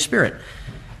 through the Holy Spirit.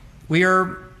 We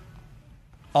are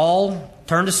all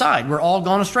turned aside. We're all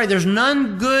gone astray. There's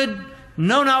none good,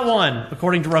 no, not one,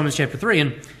 according to Romans chapter 3.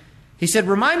 And he said,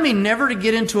 remind me never to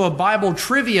get into a Bible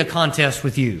trivia contest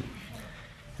with you.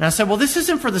 And I said, well, this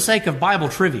isn't for the sake of Bible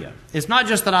trivia. It's not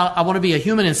just that I want to be a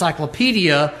human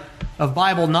encyclopedia of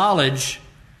Bible knowledge.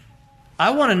 I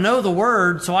want to know the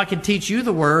Word so I can teach you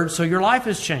the Word so your life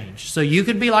is changed. So you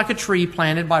could be like a tree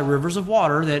planted by rivers of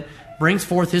water that brings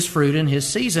forth his fruit in his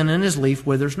season and his leaf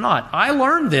withers not. I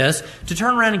learned this to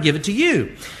turn around and give it to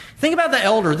you. Think about the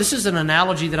elder. This is an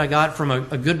analogy that I got from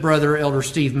a good brother, Elder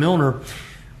Steve Milner.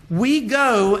 We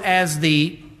go as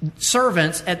the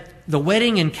servants at the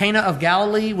wedding in Cana of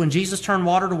Galilee when Jesus turned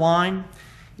water to wine.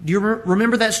 Do you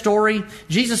remember that story?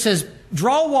 Jesus says,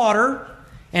 draw water,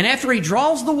 and after he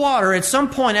draws the water, at some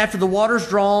point after the water's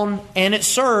drawn and it's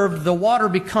served, the water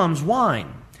becomes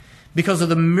wine because of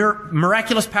the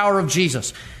miraculous power of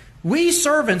Jesus. We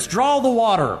servants draw the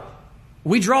water.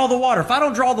 We draw the water. If I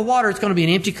don't draw the water, it's going to be an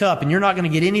empty cup, and you're not going to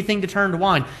get anything to turn to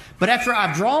wine. But after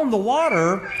I've drawn the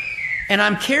water and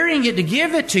I'm carrying it to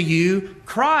give it to you,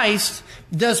 Christ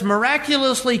does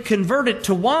miraculously convert it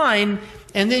to wine,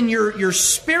 and then your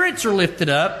spirits are lifted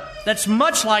up. That's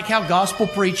much like how gospel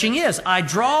preaching is. I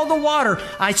draw the water,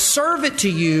 I serve it to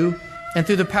you, and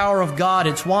through the power of God,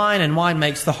 it's wine, and wine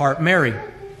makes the heart merry.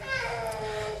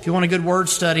 If you want a good word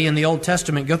study in the Old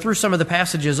Testament, go through some of the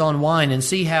passages on wine and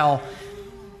see how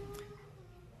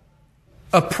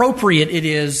appropriate it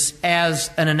is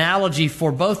as an analogy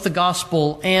for both the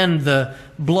gospel and the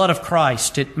blood of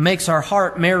Christ. It makes our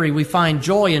heart merry. We find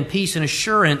joy and peace and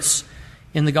assurance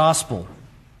in the gospel.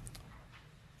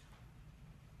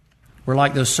 We're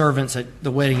like those servants at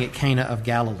the wedding at Cana of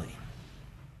Galilee.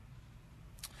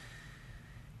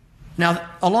 Now,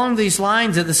 along these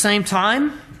lines, at the same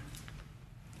time,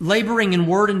 laboring in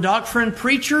word and doctrine,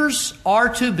 preachers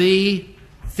are to be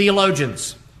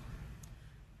theologians.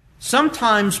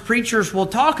 Sometimes preachers will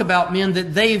talk about men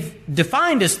that they've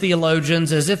defined as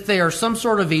theologians as if they are some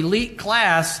sort of elite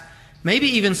class, maybe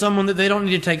even someone that they don't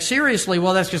need to take seriously.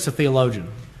 Well, that's just a theologian.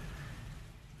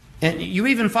 And you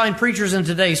even find preachers in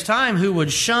today's time who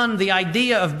would shun the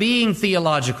idea of being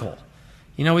theological.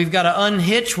 You know, we've got to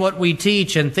unhitch what we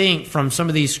teach and think from some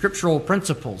of these scriptural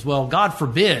principles. Well, God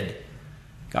forbid.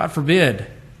 God forbid.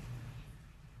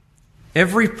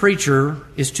 Every preacher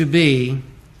is to be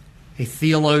a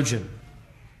theologian.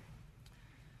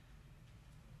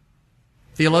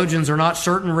 Theologians are not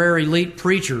certain rare elite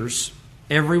preachers.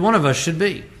 Every one of us should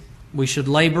be. We should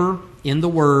labor in the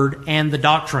Word and the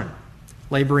doctrine.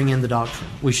 Laboring in the doctrine.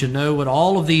 We should know what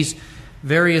all of these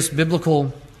various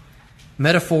biblical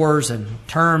metaphors and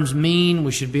terms mean.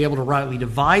 We should be able to rightly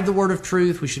divide the word of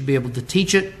truth. We should be able to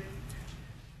teach it.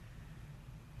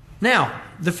 Now,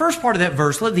 the first part of that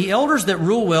verse, let the elders that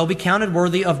rule well be counted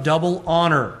worthy of double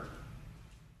honor.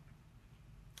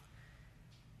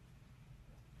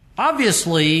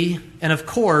 Obviously, and of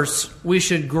course, we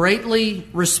should greatly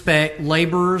respect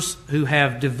laborers who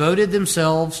have devoted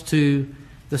themselves to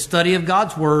the study of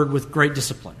God's Word with great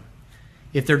discipline.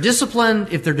 If they're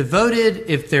disciplined, if they're devoted,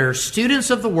 if they're students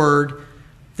of the Word,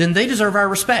 then they deserve our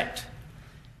respect.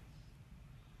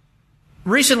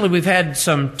 Recently, we've had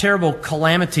some terrible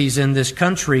calamities in this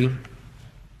country,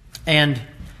 and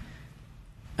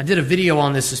I did a video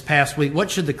on this past week.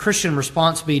 What should the Christian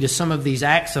response be to some of these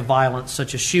acts of violence,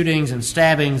 such as shootings and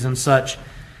stabbings and such?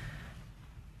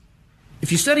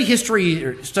 If you study history,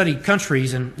 or study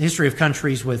countries and history of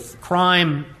countries with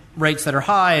crime rates that are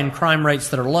high and crime rates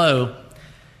that are low,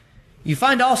 you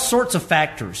find all sorts of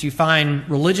factors. You find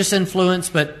religious influence,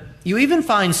 but you even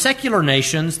find secular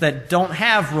nations that don't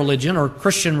have religion or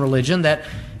Christian religion that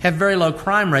have very low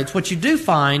crime rates. What you do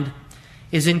find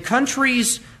is in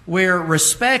countries where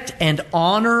respect and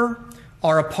honor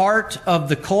are a part of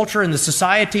the culture and the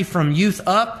society from youth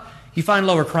up, you find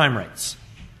lower crime rates.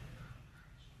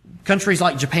 Countries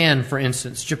like Japan, for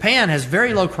instance. Japan has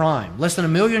very low crime. Less than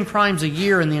 1 million crimes a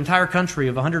year in the entire country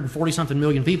of 140-something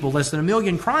million people. Less than 1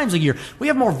 million crimes a year. We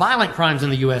have more violent crimes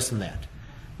in the U.S. than that.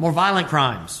 More violent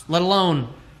crimes, let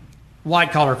alone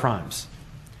white-collar crimes.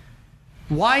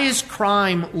 Why is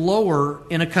crime lower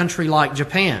in a country like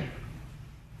Japan?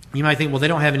 You might think, well, they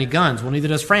don't have any guns. Well, neither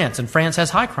does France, and France has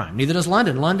high crime. Neither does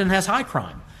London. London has high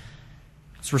crime.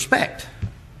 It's respect.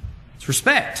 It's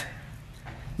respect.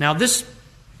 Now, this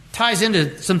ties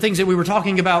into some things that we were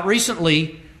talking about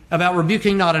recently about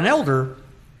rebuking not an elder.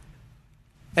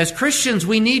 As Christians,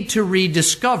 we need to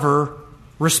rediscover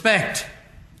respect.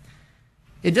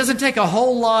 It doesn't take a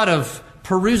whole lot of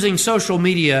perusing social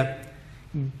media.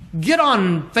 Get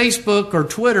on Facebook or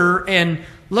Twitter and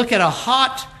look at a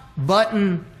hot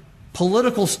button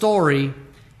political story,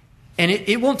 and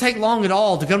it won't take long at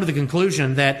all to come to the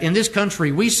conclusion that in this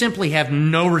country we simply have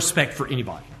no respect for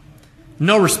anybody.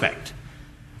 No respect.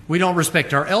 We don't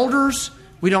respect our elders.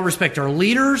 We don't respect our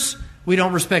leaders. We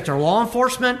don't respect our law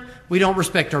enforcement. We don't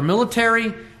respect our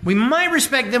military. We might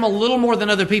respect them a little more than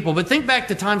other people, but think back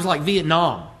to times like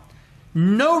Vietnam.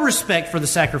 No respect for the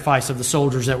sacrifice of the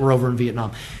soldiers that were over in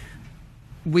Vietnam.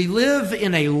 We live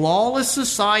in a lawless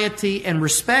society, and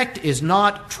respect is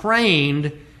not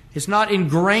trained, it's not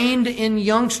ingrained in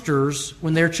youngsters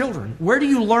when they're children. Where do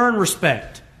you learn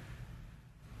respect?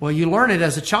 Well, you learn it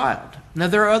as a child. Now,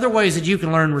 there are other ways that you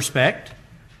can learn respect.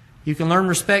 You can learn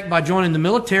respect by joining the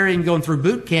military and going through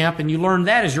boot camp, and you learn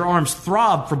that as your arms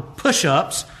throb from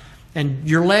push-ups and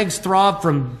your legs throb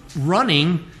from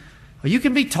running. Well, you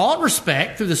can be taught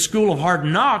respect through the school of hard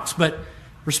knocks, but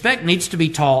respect needs to be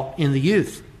taught in the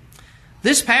youth.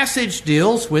 This passage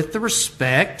deals with the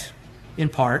respect, in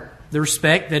part, the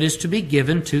respect that is to be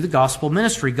given to the gospel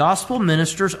ministry. Gospel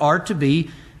ministers are to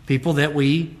be people that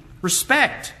we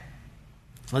respect.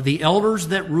 Let the elders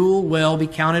that rule well be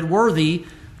counted worthy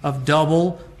of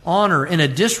double honor. In a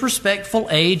disrespectful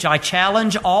age, I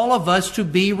challenge all of us to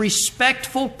be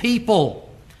respectful people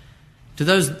to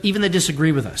those even that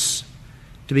disagree with us,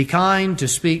 to be kind, to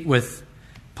speak with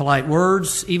polite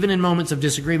words, even in moments of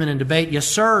disagreement and debate. Yes,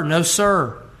 sir. No,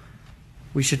 sir.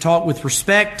 We should talk with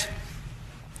respect.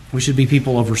 We should be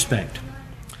people of respect.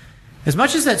 As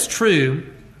much as that's true,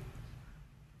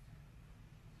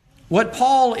 what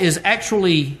Paul is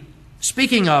actually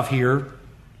speaking of here,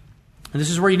 and this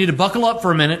is where you need to buckle up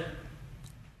for a minute,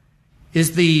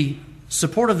 is the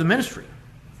support of the ministry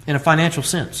in a financial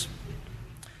sense.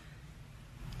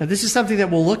 Now, this is something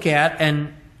that we'll look at,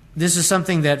 and this is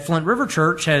something that Flint River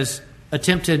Church has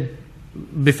attempted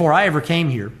before I ever came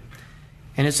here.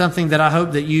 And it's something that I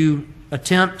hope that you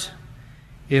attempt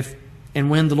if and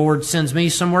when the Lord sends me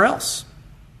somewhere else.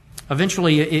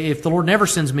 Eventually, if the Lord never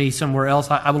sends me somewhere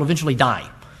else, I will eventually die.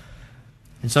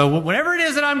 And so whenever it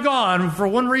is that I'm gone, for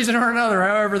one reason or another,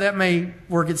 however that may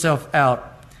work itself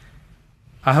out,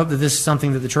 I hope that this is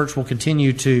something that the church will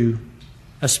continue to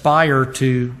aspire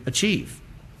to achieve.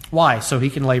 Why? So he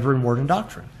can labor in word and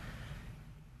doctrine.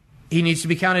 He needs to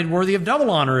be counted worthy of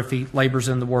double honor if he labors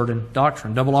in the word and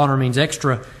doctrine. Double honor means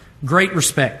extra, great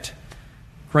respect,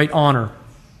 great honor.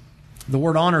 The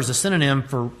word honor is a synonym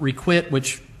for requite,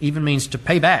 which even means to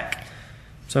pay back.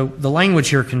 So the language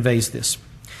here conveys this.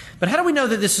 But how do we know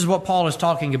that this is what Paul is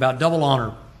talking about, double honor?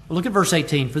 Well, look at verse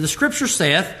 18. For the scripture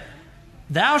saith,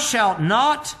 Thou shalt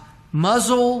not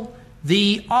muzzle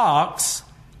the ox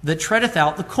that treadeth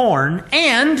out the corn.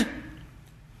 And,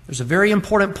 there's a very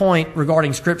important point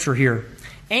regarding scripture here,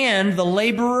 and the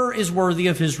laborer is worthy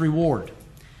of his reward.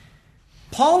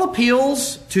 Paul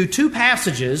appeals to two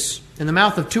passages. In the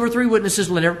mouth of two or three witnesses,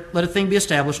 let a thing be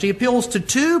established. He appeals to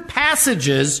two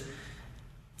passages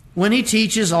when he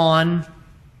teaches on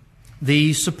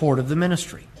the support of the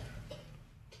ministry.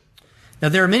 Now,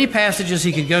 there are many passages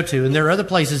he could go to, and there are other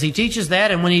places he teaches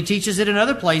that, and when he teaches it in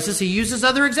other places, he uses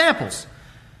other examples.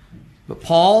 But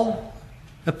Paul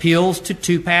appeals to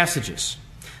two passages.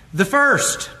 The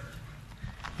first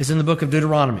is in the book of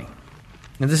Deuteronomy.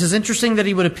 Now, this is interesting that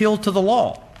he would appeal to the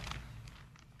law.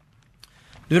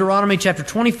 Deuteronomy chapter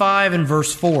 25 and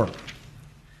verse 4.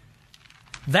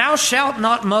 Thou shalt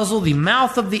not muzzle the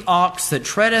mouth of the ox that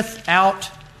treadeth out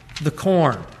the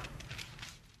corn.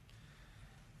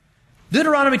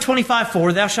 Deuteronomy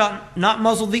 25:4, thou shalt not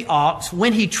muzzle the ox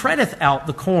when he treadeth out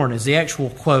the corn, is the actual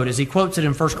quote. As he quotes it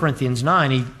in 1 Corinthians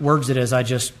 9, he words it as I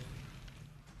just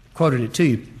quoted it to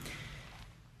you.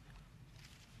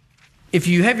 If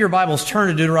you have your Bibles, turn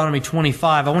to Deuteronomy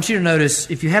 25. I want you to notice,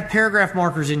 if you have paragraph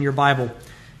markers in your Bible,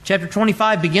 chapter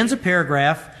 25 begins a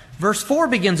paragraph, verse 4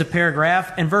 begins a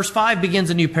paragraph, and verse 5 begins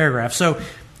a new paragraph. So,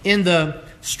 in the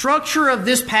structure of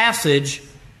this passage,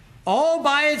 all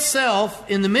by itself,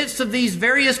 in the midst of these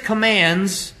various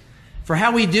commands for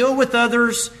how we deal with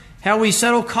others, how we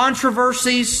settle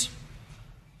controversies,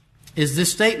 is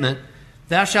this statement,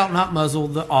 Thou shalt not muzzle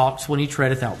the ox when he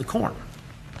treadeth out the corn.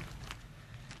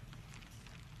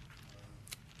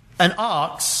 An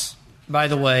ox, by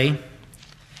the way,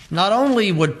 not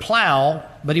only would plow,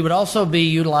 but he would also be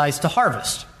utilized to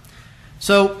harvest.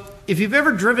 So, if you've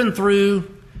ever driven through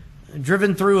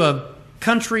a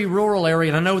country, rural area,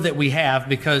 and I know that we have,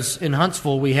 because in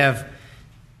Huntsville we have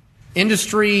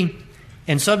industry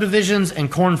and subdivisions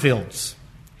and cornfields.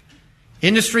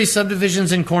 Industry,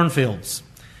 subdivisions, and cornfields.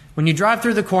 When you drive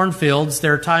through the cornfields,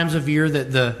 there are times of year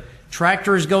that the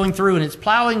tractor is going through and it's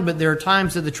plowing, but there are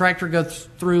times that the tractor goes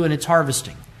through and it's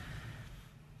harvesting.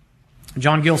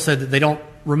 John Gill said that they don't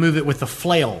remove it with a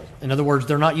flail. In other words,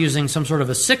 they're not using some sort of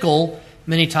a sickle.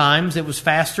 Many times it was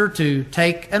faster to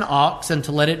take an ox and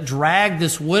to let it drag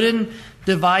this wooden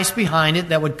device behind it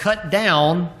that would cut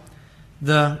down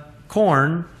the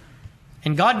corn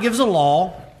And God gives a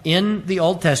law in the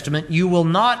Old Testament: you will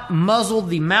not muzzle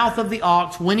the mouth of the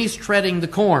ox when he's treading the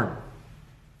corn.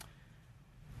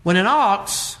 When an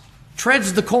ox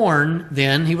treads the corn,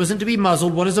 then, he wasn't to be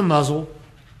muzzled. What is a muzzle?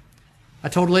 I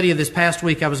told Lydia this past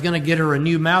week I was going to get her a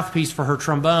new mouthpiece for her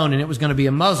trombone, and it was going to be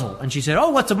a muzzle. And she said, "Oh,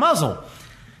 what's a muzzle?"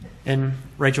 And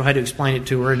Rachel had to explain it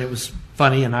to her, and it was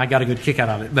funny, and I got a good kick out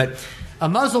of it. But a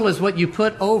muzzle is what you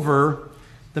put over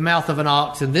the mouth of an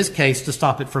ox, in this case, to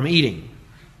stop it from eating.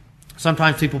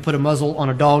 Sometimes people put a muzzle on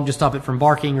a dog to stop it from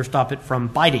barking or stop it from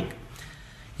biting.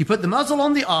 You put the muzzle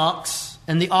on the ox,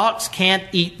 and the ox can't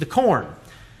eat the corn.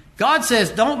 God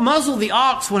says, don't muzzle the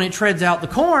ox when it treads out the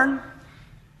corn.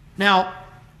 Now,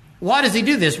 why does he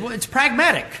do this? Well, it's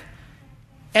pragmatic.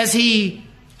 As he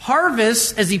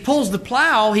harvests, as he pulls the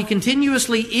plow, he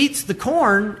continuously eats the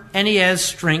corn, and he has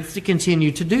strength to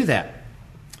continue to do that.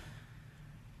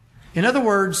 In other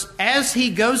words, as he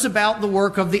goes about the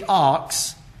work of the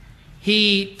ox,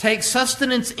 he takes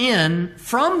sustenance in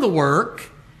from the work,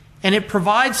 and it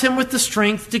provides him with the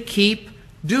strength to keep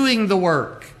doing the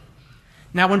work.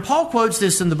 Now, when Paul quotes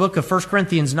this in the book of 1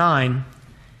 Corinthians 9,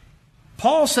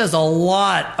 Paul says a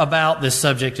lot about this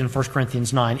subject in 1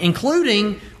 Corinthians 9,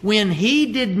 including when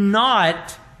he did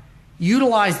not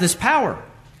utilize this power.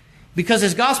 Because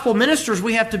as gospel ministers,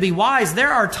 we have to be wise.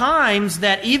 There are times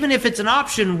that even if it's an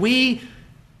option, we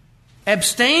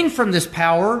abstain from this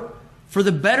power for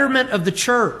the betterment of the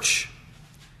church.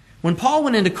 When Paul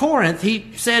went into Corinth,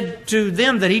 he said to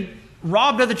them that he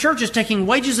robbed other churches, taking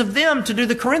wages of them to do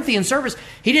the Corinthian service.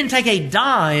 He didn't take a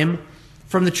dime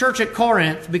from the church at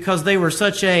Corinth because they were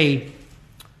such a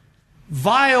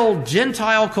vile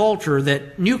Gentile culture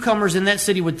that newcomers in that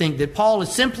city would think that Paul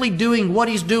is simply doing what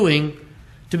he's doing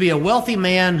to be a wealthy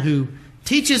man who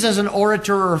teaches as an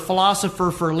orator or a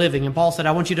philosopher for a living. And Paul said,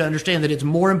 I want you to understand that it's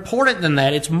more important than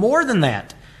that. It's more than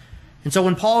that. And so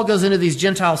when Paul goes into these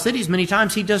Gentile cities, many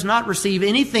times he does not receive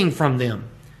anything from them.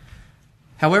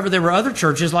 However, there were other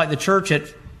churches like the church at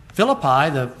Philippi,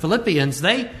 the Philippians,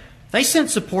 they sent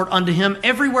support unto him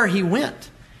everywhere he went.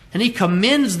 And he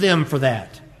commends them for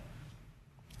that.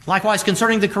 Likewise,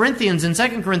 concerning the Corinthians, in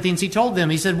 2 Corinthians, he told them,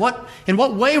 he said, in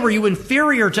what way were you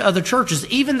inferior to other churches,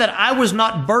 even that I was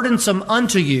not burdensome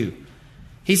unto you?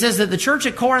 He says that the church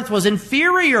at Corinth was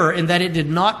inferior in that it did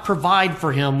not provide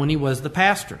for him when he was the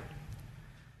pastor.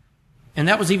 And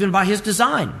that was even by his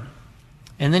design.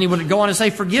 And then he would go on to say,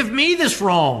 forgive me this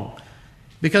wrong,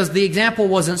 because the example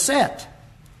wasn't set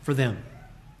for them.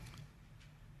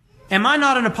 Am I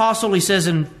not an apostle, he says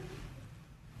in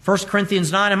 1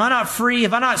 Corinthians 9, am I not free?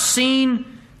 Have I not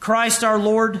seen Christ our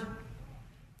Lord?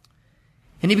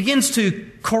 And he begins to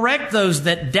correct those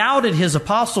that doubted his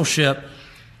apostleship.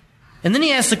 And then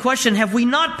he asks the question, have we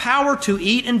not power to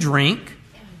eat and drink?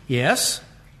 Yes.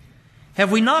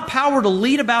 Have we not power to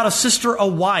lead about a sister, a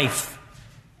wife?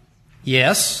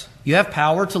 Yes. You have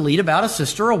power to lead about a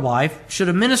sister, a wife. Should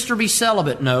a minister be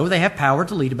celibate? No, they have power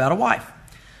to lead about a wife.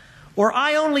 Or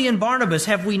I only and Barnabas,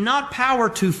 have we not power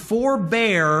to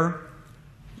forbear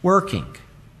working?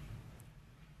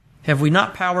 Have we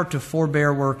not power to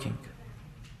forbear working?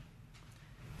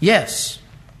 Yes,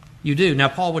 you do. Now,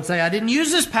 Paul would say, I didn't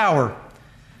use this power.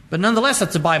 But nonetheless,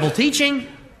 that's a Bible teaching.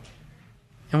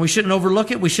 And we shouldn't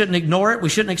overlook it. We shouldn't ignore it. We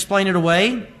shouldn't explain it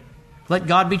away. Let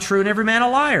God be true and every man a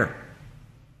liar.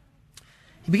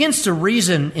 He begins to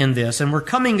reason in this, and we're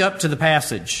coming up to the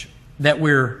passage that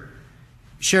we're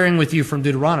sharing with you from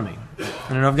Deuteronomy.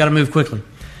 And I've got to move quickly.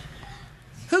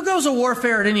 Who goes to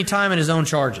warfare at any time at his own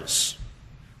charges?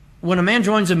 When a man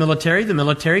joins the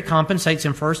military compensates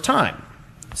him for his time.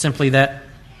 Simply that.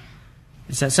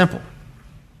 It's that simple.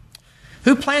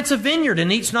 Who plants a vineyard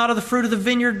and eats not of the fruit of the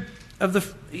vineyard,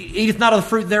 eateth not of the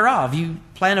fruit thereof? You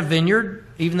plant a vineyard,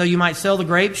 even though you might sell the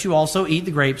grapes, you also eat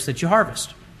the grapes that you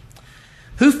harvest.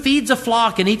 Who feeds a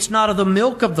flock and eats not of the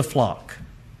milk of the flock?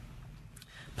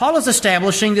 Paul is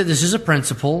establishing that this is a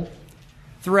principle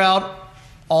throughout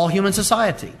all human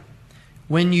society.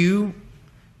 When you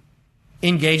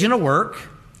engage in a work,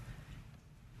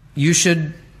 you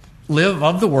should live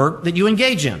of the work that you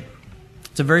engage in.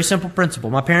 It's a very simple principle.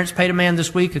 My parents paid a man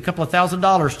this week a couple of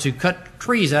 $1,000s to cut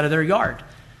trees out of their yard.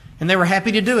 And they were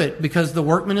happy to do it because the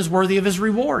workman is worthy of his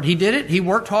reward. He did it. He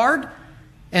worked hard.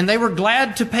 And they were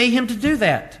glad to pay him to do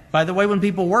that. By the way, when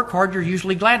people work hard, you're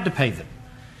usually glad to pay them.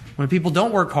 When people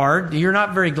don't work hard, you're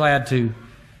not very glad to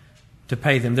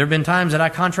pay them. There have been times that I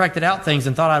contracted out things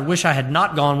and thought I wish I had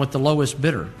not gone with the lowest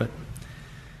bidder. But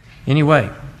anyway,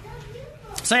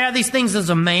 say I these things as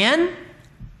a man?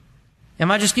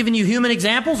 Am I just giving you human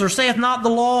examples? Or saith not the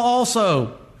law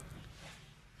also?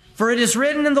 For it is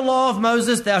written in the law of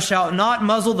Moses, thou shalt not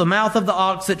muzzle the mouth of the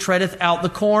ox that treadeth out the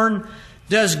corn.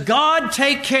 Does God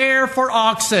take care for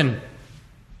oxen?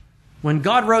 When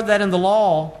God wrote that in the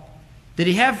law, did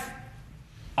he have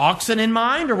oxen in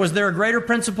mind, or was there a greater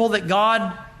principle that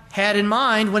God had in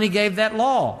mind when he gave that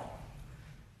law?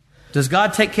 Does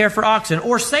God take care for oxen?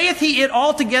 Or saith he it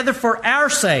altogether for our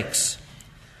sakes?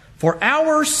 For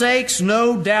our sakes,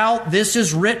 no doubt, this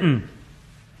is written,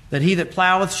 that he that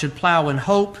ploweth should plow in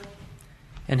hope,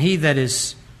 and he that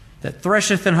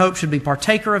thresheth in hope should be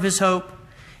partaker of his hope.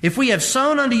 If we have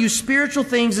sown unto you spiritual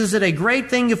things, is it a great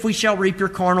thing if we shall reap your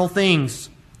carnal things?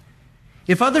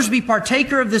 If others be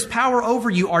partaker of this power over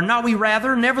you, are not we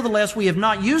rather? Nevertheless, we have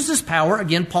not used this power.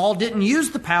 Again, Paul didn't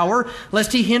use the power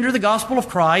lest he hinder the gospel of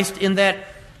Christ in that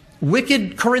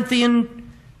wicked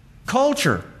Corinthian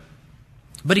culture.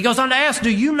 But he goes on to ask, do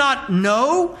you not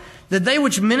know that they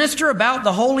which minister about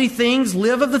the holy things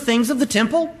live of the things of the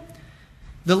temple?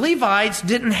 The Levites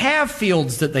didn't have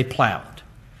fields that they plowed.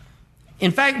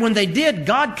 In fact, when they did,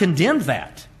 God condemned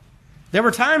that. There were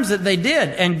times that they did,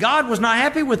 and God was not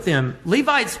happy with them.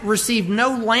 Levites received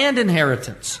no land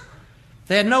inheritance.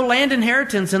 They had no land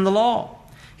inheritance in the law.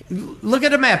 Look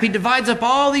at a map. He divides up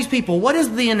all these people. What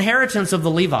is the inheritance of the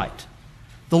Levite?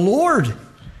 The Lord.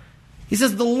 He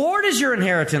says, the Lord is your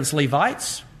inheritance,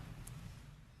 Levites.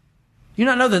 Do you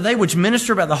not know that they which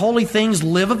minister about the holy things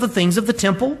live of the things of the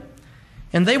temple?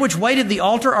 And they which wait at the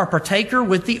altar are partaker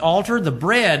with the altar, the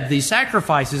bread, the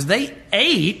sacrifices. They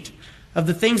ate of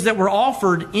the things that were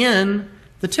offered in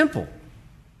the temple.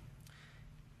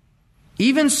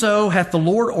 Even so hath the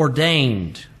Lord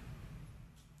ordained.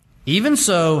 Even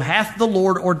so hath the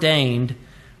Lord ordained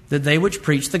that they which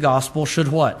preach the gospel should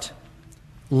what?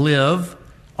 Live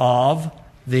of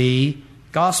the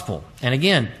gospel. And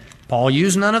again, Paul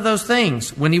used none of those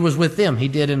things when he was with them. He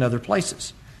did in other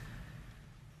places.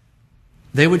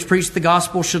 They which preach the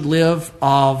gospel should live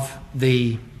of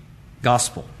the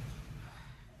gospel.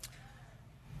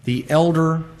 The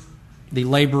elder, the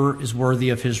laborer, is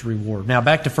worthy of his reward. Now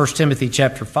back to 1 Timothy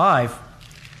chapter 5.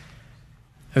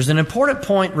 There's an important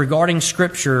point regarding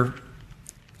Scripture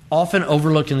often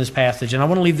overlooked in this passage, and I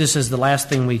want to leave this as the last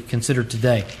thing we consider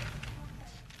today.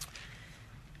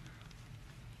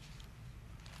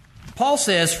 Paul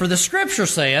says, for the Scripture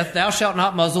saith, thou shalt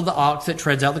not muzzle the ox that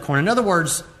treads out the corn. In other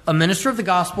words, a minister of the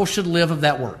gospel should live of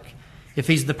that work. If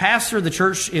he's the pastor of the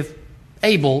church, if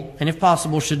able and if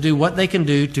possible, should do what they can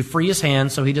do to free his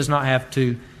hands so he does not have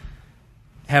to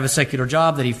have a secular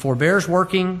job, that he forbears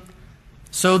working.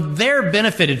 So they're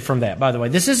benefited from that, by the way.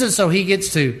 This isn't so he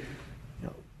gets to,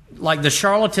 like the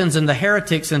charlatans and the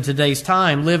heretics in today's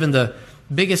time, live in the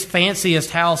biggest,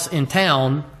 fanciest house in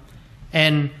town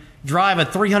and drive a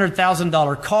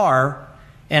 $300,000 car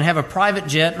and have a private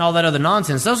jet and all that other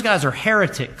nonsense. Those guys are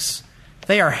heretics.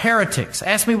 They are heretics.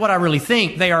 Ask me what I really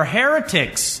think. They are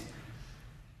heretics.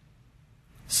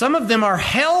 Some of them are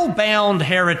hell-bound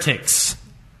heretics.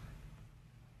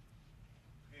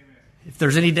 If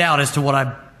there's any doubt as to what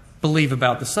I believe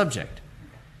about the subject.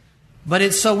 But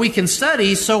it's so we can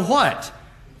study, so what?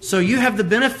 So you have the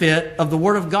benefit of the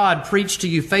Word of God preached to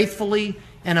you faithfully,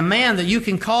 and a man that you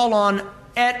can call on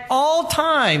at all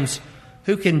times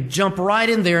who can jump right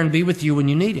in there and be with you when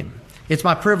you need him. It's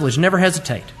my privilege. Never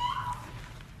hesitate.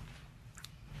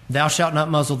 Thou shalt not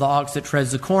muzzle the ox that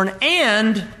treads the corn,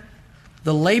 and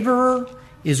the laborer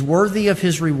is worthy of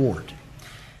his reward.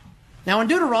 Now in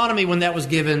Deuteronomy, when that was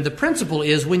given, the principle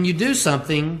is when you do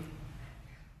something,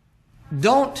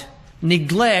 don't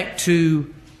neglect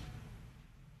to,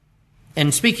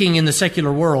 and speaking in the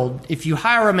secular world, if you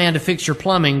hire a man to fix your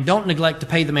plumbing, don't neglect to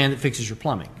pay the man that fixes your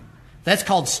plumbing. That's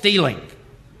called stealing.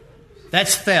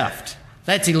 That's theft.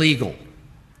 That's illegal.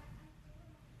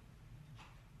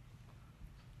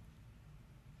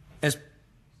 As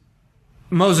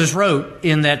Moses wrote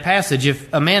in that passage,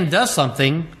 if a man does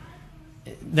something,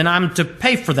 then I'm to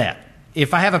pay for that.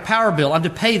 If I have a power bill, I'm to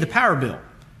pay the power bill.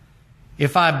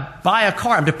 If I buy a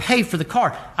car, I'm to pay for the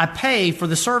car. I pay for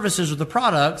the services or the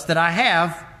products that I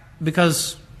have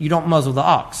because you don't muzzle the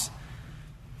ox.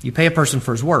 You pay a person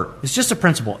for his work. It's just a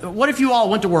principle. What if you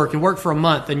all went to work and worked for a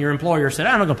month and your employer said,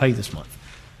 I'm not going to pay you this month?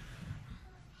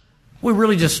 We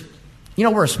really just,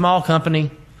 we're a small company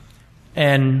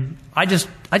and I just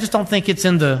don't think it's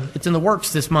in the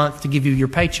works this month to give you your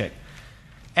paycheck.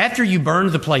 After you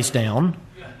burned the place down,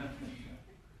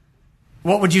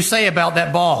 what would you say about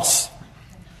that boss?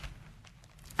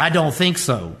 I don't think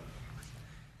so.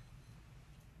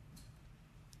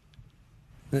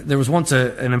 There was once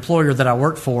an employer that I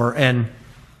worked for, and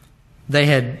they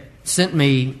had sent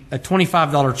me a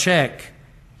 $25 check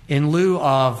in lieu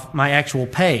of my actual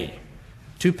pay.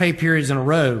 2 pay periods in a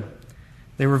row.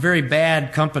 They were very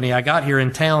bad company. I got here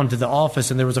in town to the office,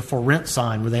 and there was a for rent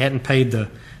sign where they hadn't paid the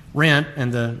rent,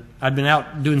 and I'd been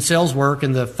out doing sales work,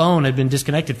 and the phone had been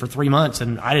disconnected for 3 months,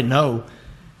 and I didn't know.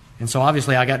 And so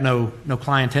obviously I got no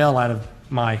clientele out of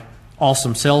my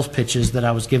awesome sales pitches that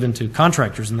I was given to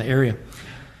contractors in the area.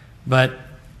 But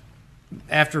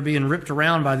after being ripped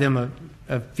around by them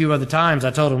a few other times, I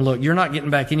told them, look, you're not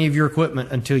getting back any of your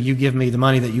equipment until you give me the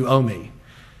money that you owe me.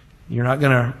 You're not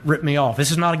going to rip me off.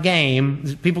 This is not a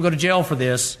game. People go to jail for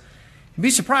this. You'd be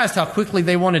surprised how quickly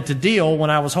they wanted to deal when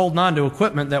I was holding on to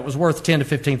equipment that was worth $10,000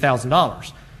 to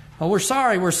 $15,000. Oh, we're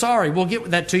sorry. We'll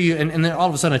get that to you. And then all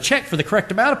of a sudden a check for the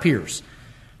correct amount appears.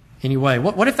 Anyway,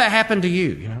 what if that happened to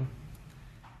you?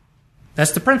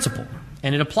 That's the principle.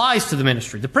 And it applies to the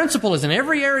ministry. The principle is in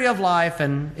every area of life,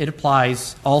 and it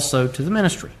applies also to the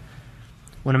ministry.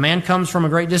 When a man comes from a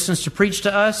great distance to preach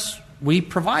to us, we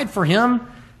provide for him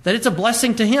that it's a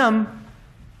blessing to him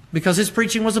because his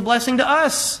preaching was a blessing to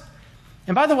us.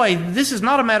 And by the way, this is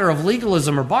not a matter of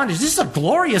legalism or bondage. This is a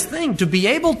glorious thing to be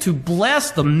able to bless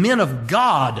the men of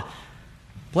God.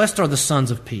 Blessed are the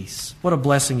sons of peace. What a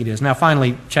blessing it is. Now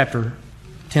finally, chapter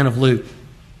 10 of Luke.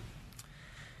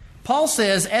 Paul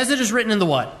says, as it is written in the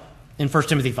what? In 1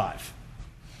 Timothy 5.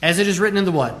 As it is written in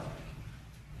the what?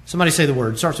 Somebody say the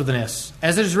word. It starts with an S.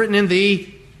 As it is written in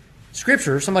the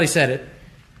Scripture. Somebody said it.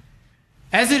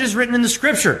 As it is written in the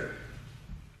Scripture.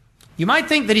 You might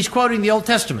think that he's quoting the Old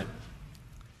Testament,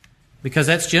 because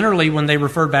that's generally, when they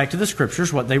referred back to the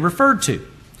Scriptures, what they referred to.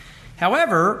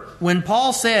 However, when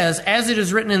Paul says, as it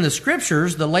is written in the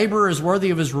Scriptures, the laborer is worthy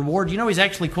of his reward, you know he's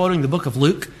actually quoting the book of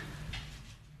Luke,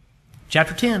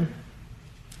 chapter 10.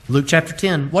 Luke chapter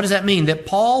 10. What does that mean? That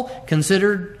Paul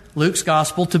considered Luke's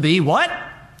gospel to be what?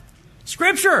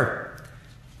 Scripture.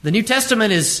 The New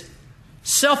Testament is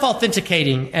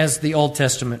self-authenticating as the Old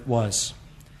Testament was.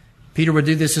 Peter would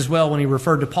do this as well when he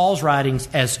referred to Paul's writings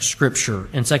as Scripture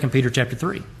in 2 Peter chapter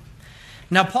 3.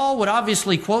 Now, Paul would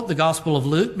obviously quote the Gospel of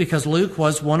Luke because Luke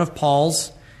was one of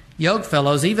Paul's yoke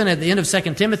fellows. Even at the end of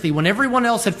 2 Timothy, when everyone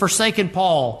else had forsaken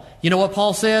Paul, you know what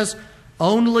Paul says?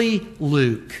 Only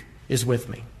Luke is with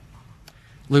me.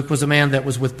 Luke was a man that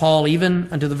was with Paul even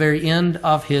unto the very end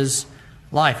of his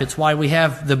life. It's why we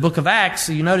have the book of Acts.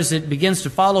 You notice it begins to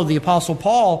follow the Apostle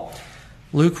Paul.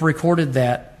 Luke recorded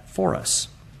that for us.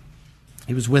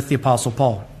 He was with the Apostle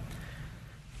Paul.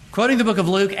 Quoting the book of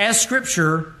Luke as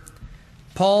Scripture,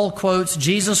 Paul quotes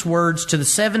Jesus' words to the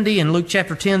 70 in Luke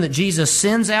chapter 10 that Jesus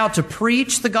sends out to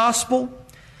preach the gospel.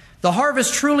 The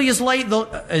harvest truly is great.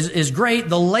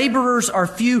 The laborers are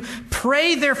few.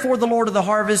 Pray therefore the Lord of the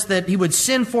harvest that he would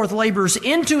send forth laborers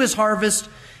into his harvest.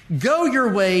 Go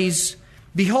your ways.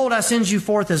 Behold, I send you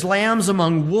forth as lambs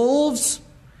among wolves.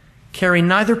 Carry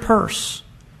neither purse,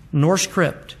 nor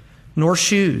script, nor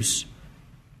shoes.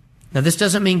 Now, this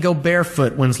doesn't mean go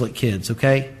barefoot, Winslet kids,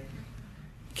 okay?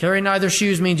 Carry neither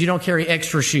shoes means you don't carry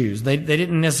extra shoes. They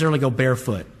didn't necessarily go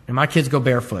barefoot. And my kids go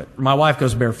barefoot. My wife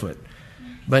goes barefoot.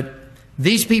 But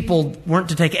these people weren't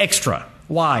to take extra.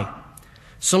 Why?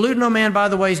 Salute no man, by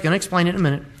the way. He's going to explain it in a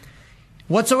minute.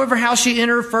 Whatsoever house ye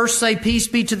enter, first say, peace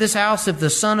be to this house. If the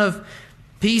Son of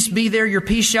peace be there, your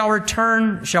peace shall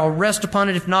rest upon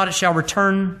it. If not, it shall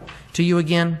return to you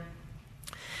again.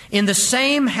 In the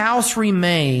same house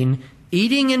remain,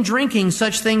 eating and drinking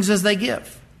such things as they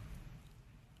give.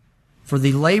 For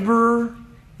the laborer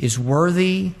is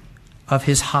worthy of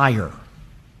his hire.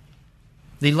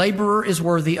 The laborer is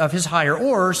worthy of his hire.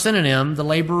 Or, synonym, the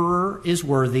laborer is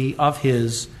worthy of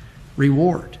his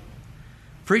reward.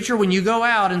 Preacher, when you go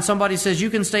out and somebody says, you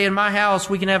can stay in my house,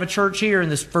 we can have a church here in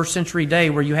this first century day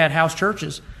where you had house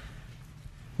churches.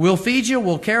 We'll feed you,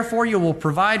 we'll care for you, we'll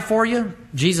provide for you.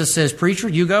 Jesus says, preacher,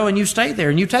 you go and you stay there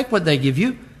and you take what they give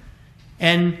you.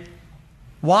 And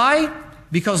why?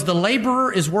 Because the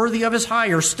laborer is worthy of his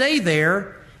hire. Stay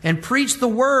there and preach the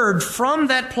word from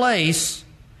that place.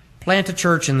 Plant a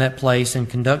church in that place and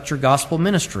conduct your gospel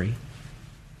ministry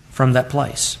from that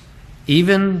place.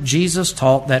 Even Jesus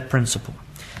taught that principle.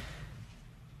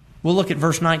 We'll look at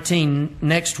verse 19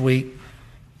 next week.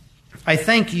 I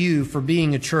thank you for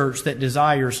being a church that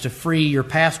desires to free your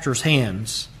pastor's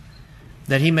hands,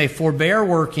 that he may forbear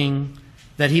working,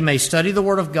 that he may study the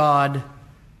Word of God,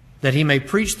 that he may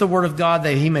preach the Word of God,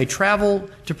 that he may travel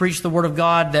to preach the Word of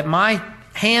God, that my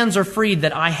hands are freed,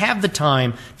 that I have the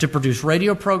time to produce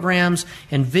radio programs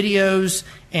and videos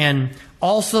and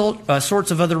also sorts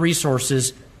of other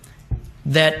resources,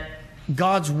 that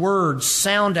God's words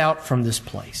sound out from this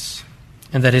place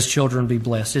and that His children be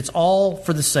blessed. It's all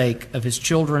for the sake of His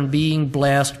children being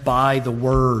blessed by the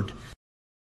Word.